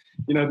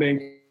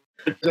 being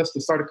just to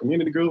start a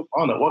community group. I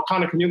don't know what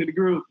kind of community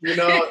group, it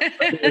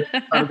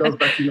kind of goes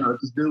back to,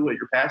 just do what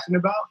you're passionate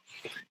about.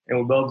 And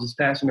we're both just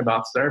passionate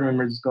about serving.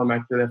 We're just going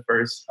back to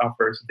our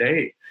first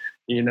date,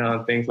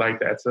 and things like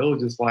that. So it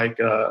was just like,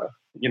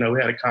 we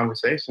had a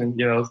conversation,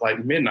 it was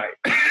like midnight.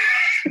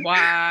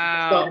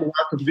 Wow. Talking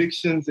about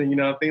convictions and,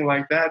 things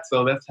like that.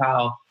 So that's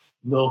how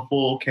Little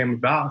Full came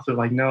about. So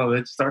like, no,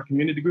 let's start a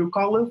community group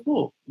called Little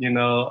Full,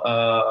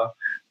 so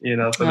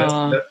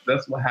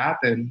that's what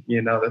happened,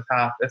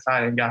 that's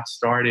how it got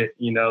started,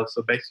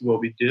 so basically what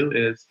we do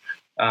is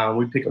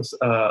we pick an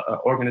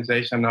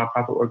organization,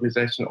 nonprofit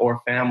organization or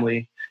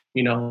family,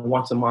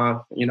 once a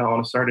month, on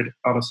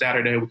a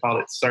Saturday, we call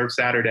it Serve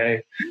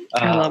Saturday.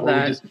 I love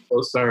that. We just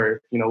go serve,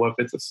 if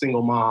it's a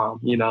single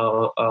mom, it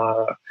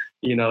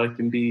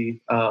can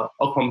be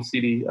Oklahoma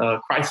City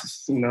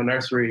crisis,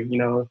 nursery,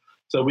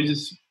 so we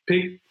just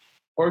pick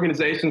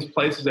organizations,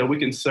 places that we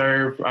can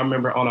serve. I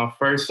remember on our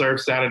first Serve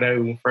Saturday,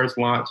 when we first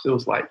launched, it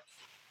was like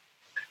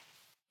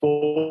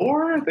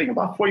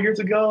about 4 years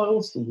ago, it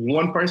was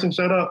one person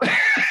showed up. Wow.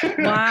 It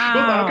was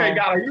like, okay,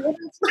 God, are you with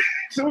us?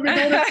 So we can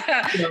do this?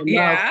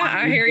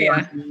 I hear you.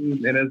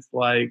 And it's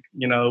like,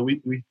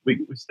 we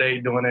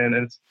stayed doing it, and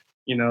it's,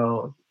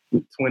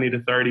 20 to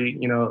 30,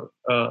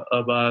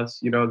 of us,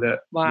 that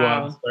go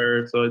out and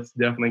serve. So it's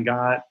definitely a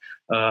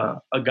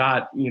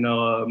God,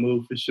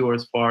 move for sure,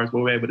 as far as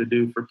what we're able to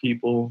do for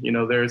people.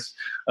 There's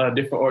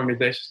different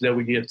organizations that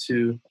we give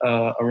to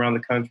around the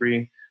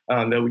country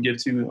that we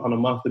give to on a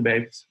monthly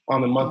basis.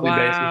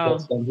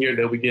 There's some here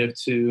that we give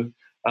to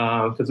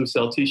because we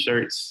sell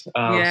T-shirts.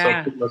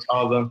 So pretty much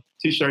all the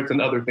T-shirts and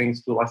other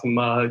things, like some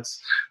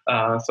mugs.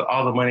 So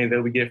all the money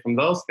that we get from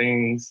those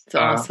things,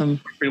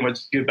 awesome. Pretty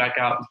much give back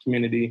out in the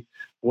community.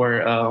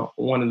 Where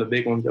one of the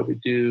big ones that we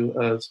do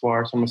as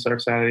far as Summer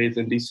Serve Saturdays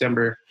in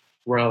December,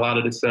 where a lot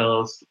of the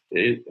sales,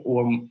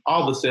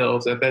 all the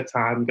sales at that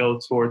time go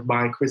towards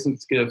buying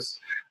Christmas gifts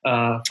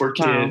for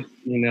kids,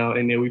 and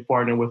then we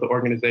partner with an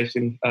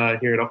organization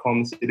here at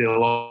Oklahoma City,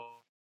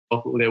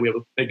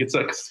 that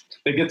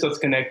gets us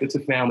connected to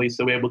families,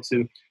 so we're able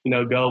to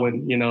go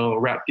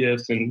and wrap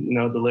gifts and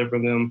deliver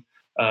them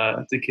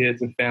to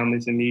kids and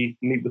families, and meet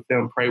with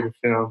them, pray with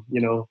them,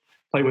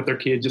 play with their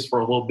kids just for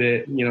a little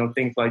bit,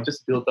 things like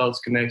just build those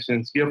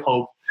connections, give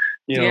hope,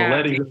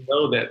 letting them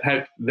know that,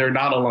 heck, they're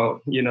not alone,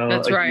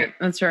 That's right.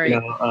 That's right.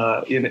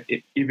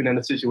 Even in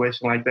a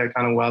situation like that,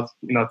 kind of what I was,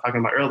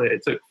 talking about earlier,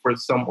 it took for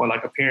someone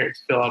like a parent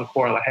to fill out a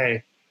form like,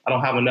 hey, I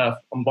don't have enough,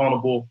 I'm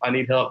vulnerable, I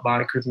need help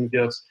buying Christmas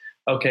gifts.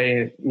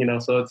 Okay,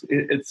 so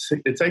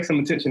it takes some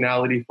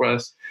intentionality for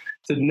us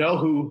to know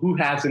who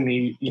has a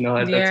need,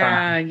 at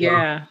that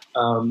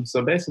time.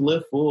 So basically,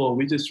 Live Full,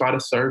 we just try to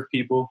serve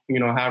people,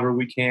 however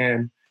we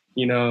can,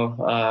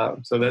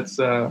 so that's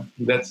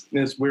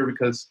weird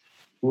because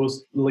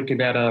was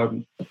looking at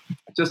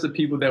just the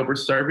people that we're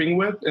serving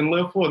with and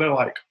live for. They're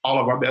like all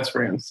of our best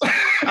friends.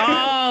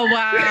 Oh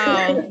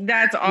wow,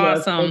 that's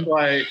awesome.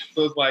 Yeah,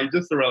 so it's like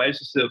just the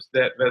relationships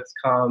that's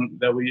come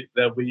that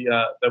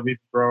we've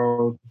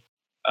grown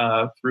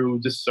through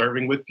just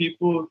serving with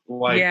people.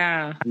 Like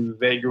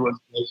they grew into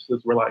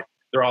relationships where like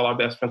they're all our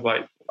best friends.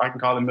 Like I can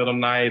call them middle of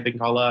the night, they can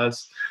call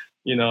us,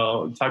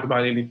 talk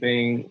about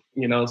anything,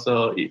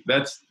 so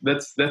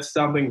that's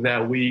something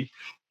that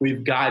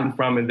we've gotten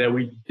from it that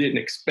we didn't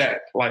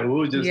expect. Like we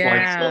were just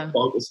like so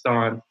focused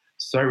on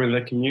serving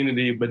the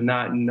community, but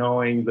not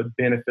knowing the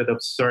benefit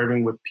of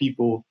serving with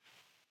people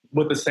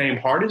with the same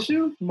heart as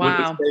you, with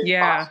the same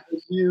posture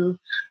as you,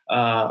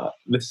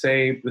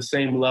 the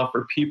same love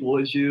for people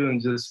as you, and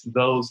just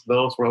those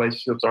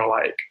relationships are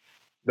like,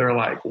 they're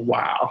like,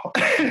 wow.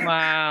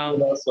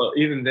 Wow. So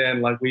even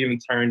then, like we even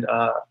turned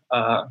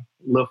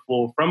Live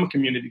Full from a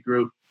community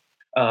group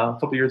a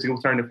couple of years ago.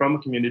 We turned it from a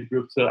community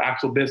group to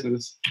actual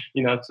business,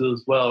 too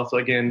as well. So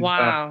again,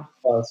 so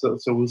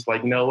it was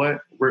like, you know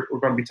what, we're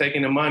going to be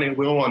taking the money.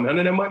 We don't want none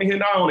of that money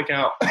hitting our own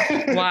account.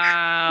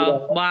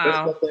 Wow.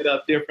 Wow. Let's set that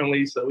up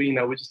differently. So we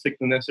just took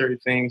the necessary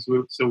things.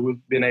 So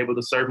we've been able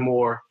to serve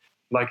more.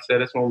 Like I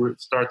said, that's when we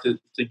start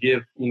to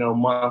give,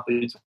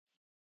 monthly to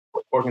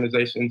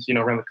organizations,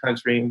 around the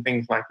country and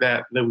things like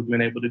that we've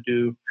been able to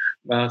do.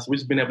 So we've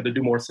just been able to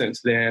do more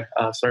since then,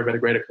 serve at a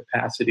greater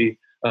capacity,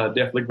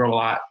 definitely grown a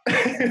lot.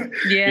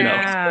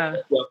 Yeah.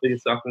 Definitely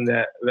something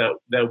that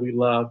we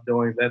love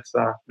doing. That's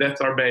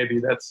our baby.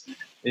 That's,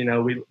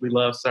 we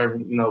love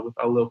serving, with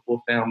our Live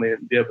Full family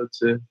and be able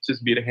to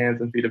just be the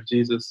hands and feet of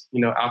Jesus,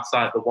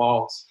 outside the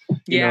walls, of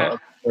the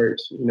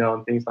church,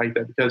 and things like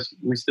that, because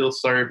we still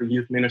serve the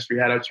youth ministry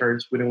at our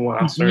church. We didn't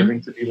want our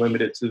serving to be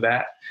limited to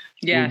that.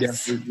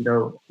 Yes. We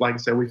definitely, like I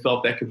said, we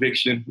felt that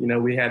conviction.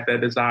 We had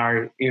that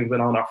desire even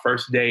on our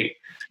first date.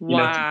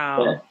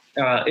 Wow.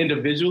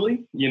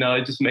 Individually,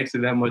 it just makes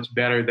it that much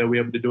better that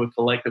we're able to do it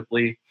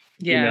collectively.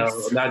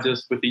 Yes. Not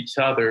just with each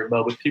other,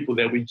 but with people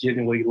that we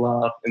genuinely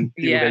love and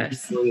people that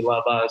genuinely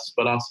love us,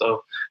 but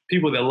also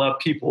people that love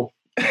people.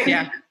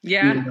 Yeah.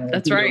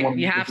 That's right.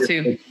 You have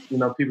to.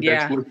 People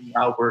that's looking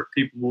outward,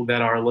 people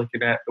that are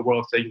looking at the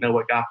world, say,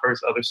 what, God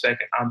first, others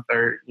second, I'm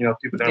third.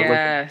 People that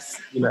are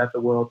looking, at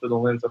the world through the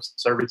lens of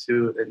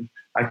servitude. And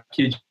I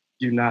kid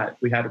you not,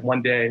 we had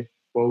one day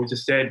where we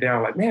just sat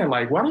down like, man,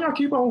 like, why do y'all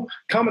keep on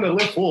coming to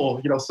Live Full,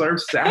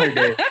 serve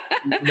Saturday,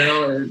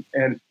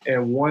 and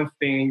one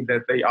thing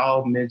that they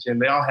all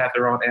mentioned, they all had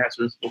their own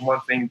answers, but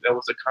one thing that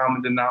was a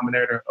common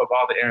denominator of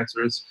all the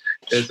answers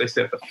is they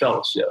said the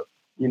fellowship,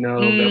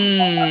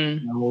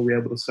 that we'll be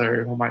able to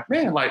serve. I'm like,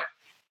 man, like,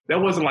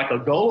 that wasn't like a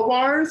goal of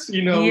ours,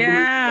 we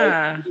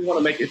didn't want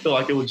to make it feel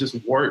like it was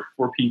just work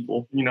for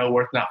people,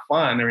 where it's not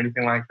fun or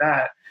anything like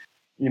that.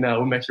 We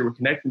make sure we're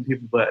connecting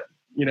people, but,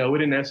 we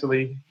didn't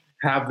necessarily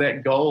have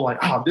that goal, like,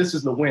 oh, this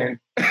is the win.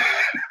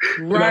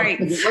 Right.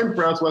 The win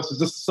for us was to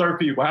just serve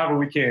people however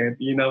we can,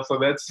 so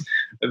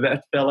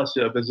that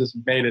fellowship has just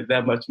made it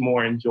that much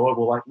more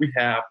enjoyable. Like we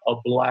have a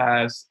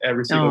blast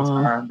every single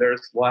time.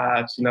 There's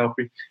laughs,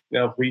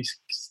 if we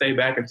stay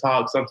back and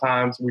talk,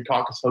 sometimes we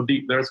talk so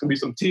deep, there's going to be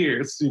some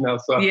tears, so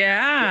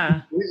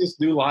we just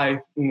do life,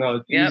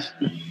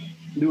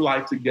 do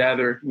life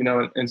together,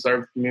 and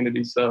serve the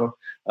community. So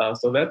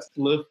that's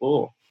Live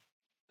Full.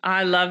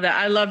 I love that.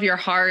 I love your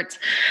heart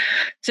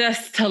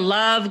just to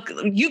love.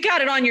 You got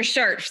it on your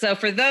shirt. So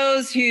for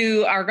those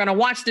who are going to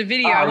watch the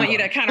video, I want you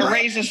to kind of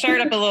raise the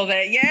shirt up a little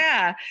bit.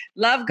 Yeah.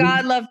 Love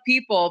God, love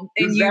people.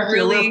 And you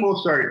really, a Live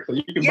Full shirt. So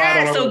you can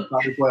buy it on our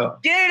website as well.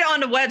 Get it on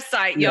the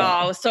website,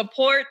 y'all.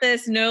 Support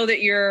this. Know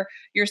that your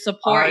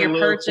support, your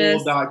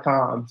purchase.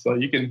 iLiveFull.com. So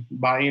you can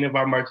buy any of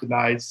our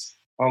merchandise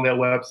on that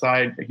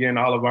website. Again,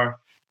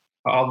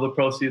 all the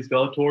proceeds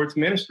go towards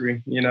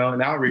ministry,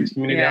 and outreach,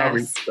 community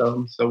outreach.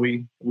 So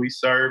we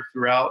serve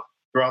throughout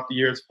the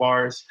year as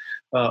far as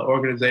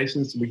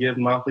organizations. We give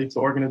monthly to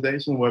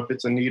organizations, where if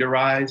it's a need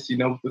arise,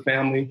 with the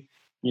family,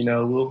 we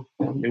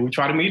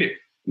try to meet it.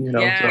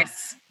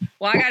 Yes.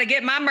 Well, I got to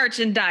get my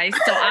merchandise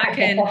so I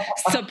can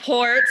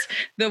support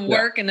the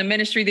work and the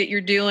ministry that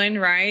you're doing,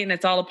 right? And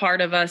it's all a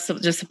part of us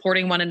just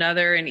supporting one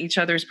another and each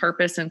other's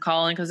purpose and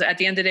calling. Because at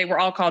the end of the day, we're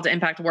all called to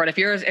impact the world. If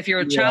you're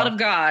a child of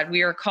God,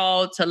 we are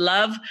called to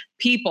love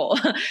people,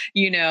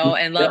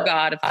 and love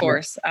God, of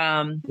course.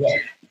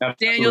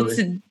 Daniel,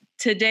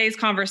 today's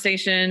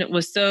conversation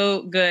was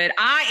so good.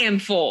 I am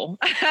full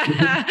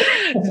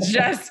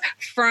just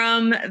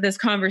from this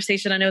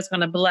conversation. I know it's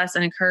going to bless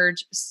and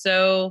encourage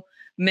so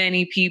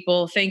many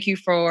people. Thank you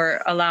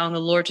for allowing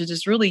the Lord to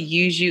just really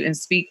use you and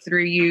speak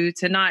through you,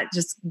 to not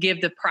just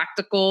give the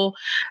practical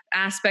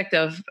aspect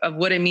of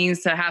what it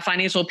means to have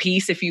financial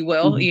peace, if you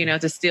will,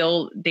 to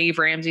steal Dave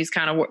Ramsey's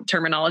kind of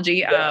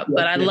terminology.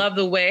 But I love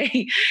the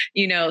way,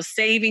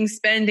 saving,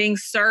 spending,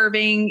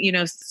 serving,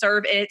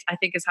 serve it, I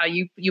think is how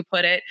you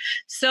put it.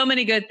 So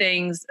many good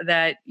things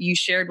that you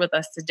shared with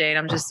us today. And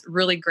I'm just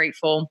really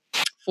grateful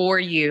for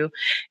you.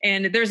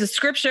 And there's a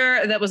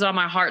scripture that was on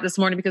my heart this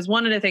morning, because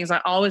one of the things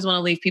I always want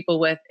to leave people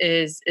with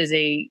is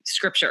a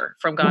scripture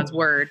from God's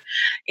word.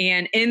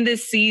 And in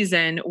this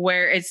season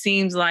where it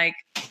seems like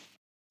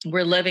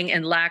we're living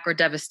in lack or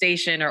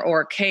devastation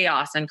or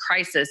chaos and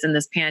crisis in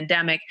this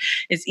pandemic,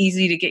 it's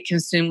easy to get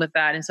consumed with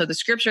that. And so the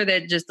scripture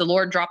that just the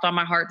Lord dropped on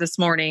my heart this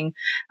morning,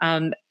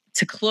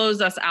 to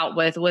close us out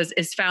with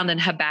is found in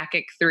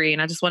Habakkuk 3.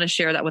 And I just want to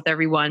share that with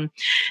everyone.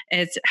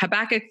 It's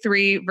Habakkuk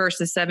 3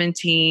 verses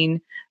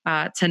 17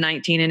 to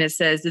 19. And it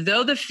says,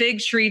 though the fig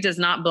tree does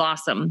not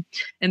blossom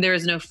and there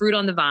is no fruit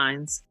on the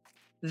vines,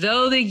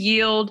 though the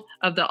yield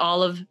of the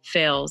olive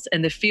fails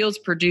and the fields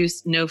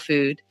produce no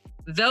food,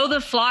 though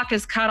the flock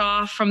is cut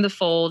off from the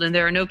fold and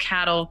there are no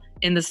cattle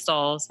in the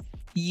stalls,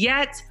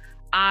 yet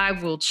I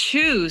will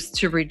choose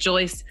to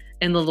rejoice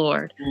in the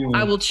Lord.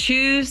 I will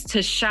choose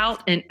to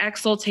shout in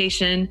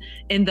exultation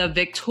in the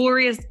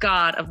victorious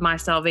God of my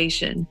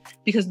salvation,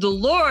 because the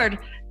Lord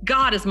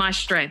God is my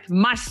strength,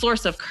 my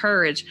source of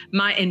courage,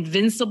 my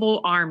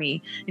invincible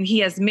army. And he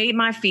has made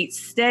my feet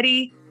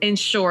steady and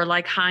sure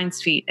like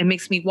hinds feet, and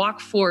makes me walk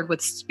forward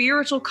with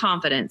spiritual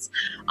confidence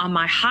on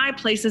my high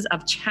places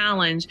of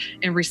challenge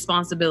and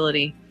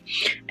responsibility.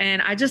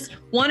 And I just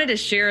wanted to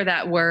share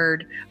that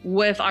word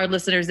with our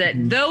listeners, that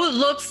though it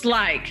looks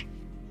like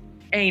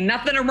ain't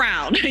nothing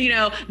around,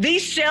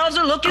 these shelves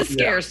are looking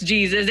scarce,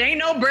 Jesus, ain't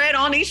no bread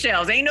on these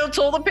shelves, ain't no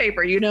toilet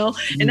paper,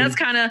 and that's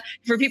kind of,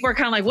 for people are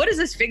kind of like, what is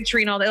this fig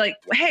tree and all that? Like,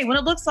 hey, when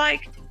it looks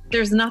like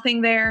there's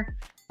nothing there,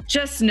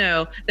 just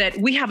know that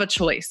we have a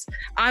choice.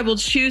 I will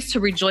choose to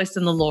rejoice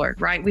in the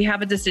Lord, right? We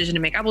have a decision to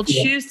make. I will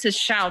choose to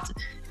shout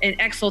in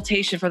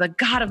exultation for the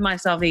God of my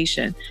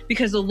salvation,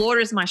 because the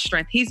Lord is my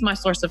strength. He's my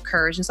source of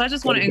courage. And so I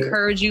just want to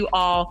encourage you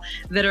all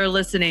that are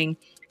listening.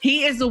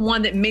 He is the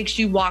one that makes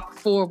you walk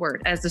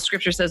forward, as the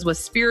scripture says, with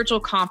spiritual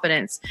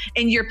confidence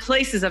in your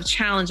places of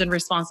challenge and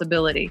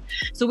responsibility.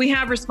 So we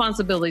have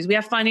responsibilities. We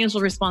have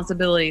financial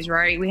responsibilities,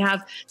 right? We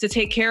have to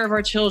take care of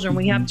our children.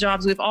 We have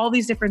jobs. We have all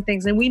these different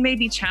things, and we may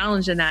be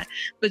challenged in that.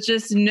 But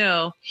just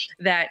know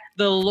that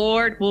the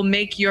Lord will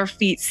make your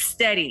feet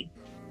steady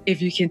if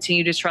you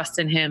continue to trust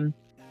in him.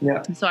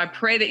 Yeah. So I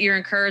pray that you're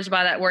encouraged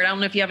by that word. I don't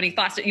know if you have any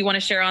thoughts that you want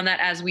to share on that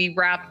as we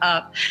wrap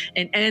up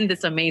and end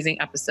this amazing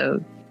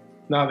episode.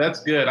 No,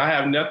 that's good. I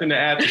have nothing to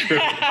add to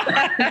scripture.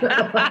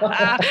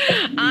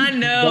 I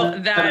know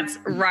that's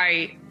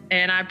right.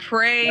 And I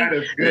pray. That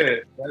is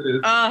good.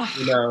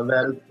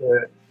 That is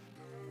good.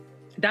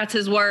 That's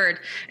his word,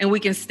 and we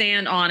can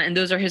stand on it. And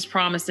those are his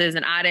promises.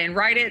 And I didn't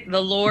write it.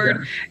 The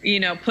Lord,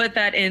 put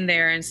that in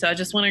there. And so I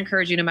just want to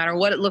encourage you, no matter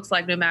what it looks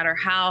like, no matter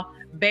how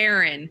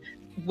barren,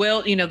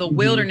 the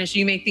wilderness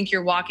you may think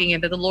you're walking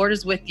in, that the Lord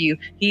is with you.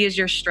 He is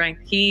your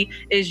strength. He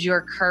is your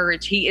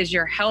courage. He is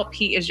your help.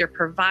 He is your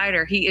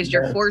provider. He is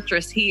your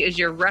fortress. He is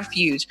your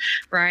refuge,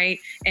 right?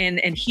 And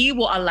he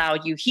will allow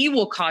you. He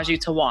will cause you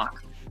to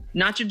walk,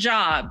 not your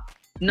job,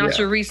 not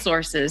your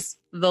resources.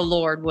 The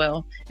Lord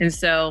will. And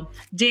so,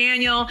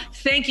 Daniel,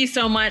 thank you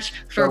so much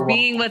for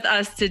being with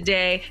us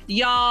today.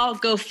 Y'all,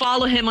 go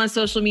follow him on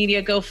social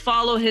media. Go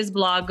follow his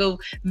blog. Go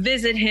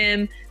visit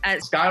him at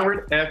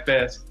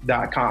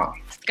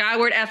skywardfs.com.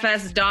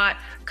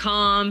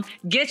 skywardfs.com.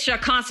 Get your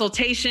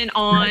consultation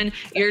on.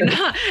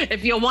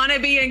 If you want to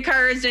be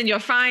encouraged in your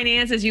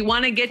finances, you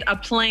want to get a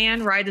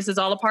plan, right? This is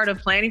all a part of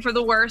planning for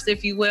the worst,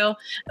 if you will,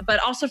 but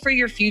also for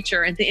your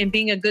future and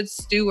being a good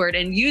steward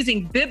and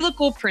using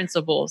biblical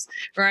principles,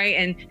 right?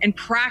 And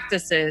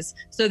practices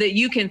so that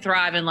you can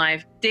thrive in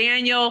life.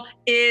 Daniel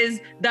is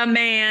the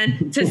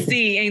man to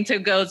see and to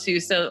go to.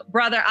 So,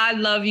 brother, I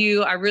love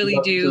you. I really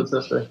do.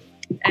 Sister.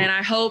 And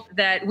I hope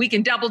that we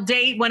can double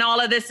date when all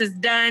of this is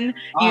done.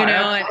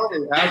 Absolutely.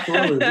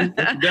 We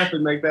can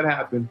definitely make that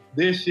happen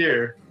this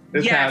year.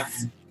 It's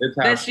happening.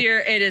 This year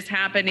it is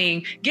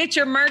happening. Get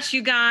your merch,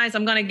 you guys.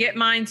 I'm going to get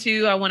mine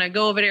too. I want to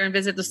go over there and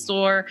visit the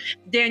store.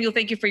 Daniel,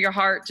 thank you for your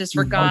heart, just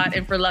for God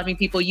and for loving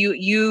people.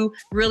 You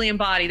really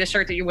embody the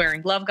shirt that you're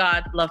wearing. Love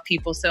God, love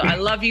people. So I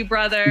love you,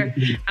 brother.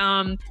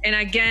 And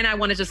again, I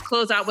want to just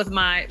close out with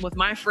my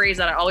phrase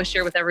that I always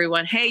share with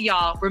everyone. Hey,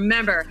 y'all,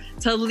 remember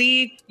to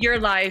lead your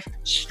life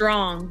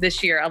strong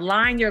this year.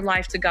 Align your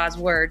life to God's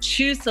word.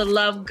 Choose to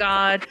love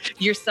God,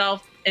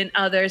 yourself, and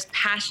others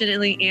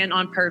passionately and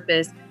on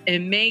purpose,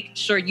 and make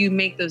sure you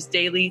make those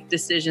daily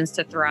decisions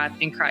to thrive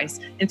in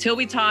Christ. Until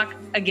we talk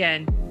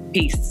again,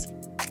 peace.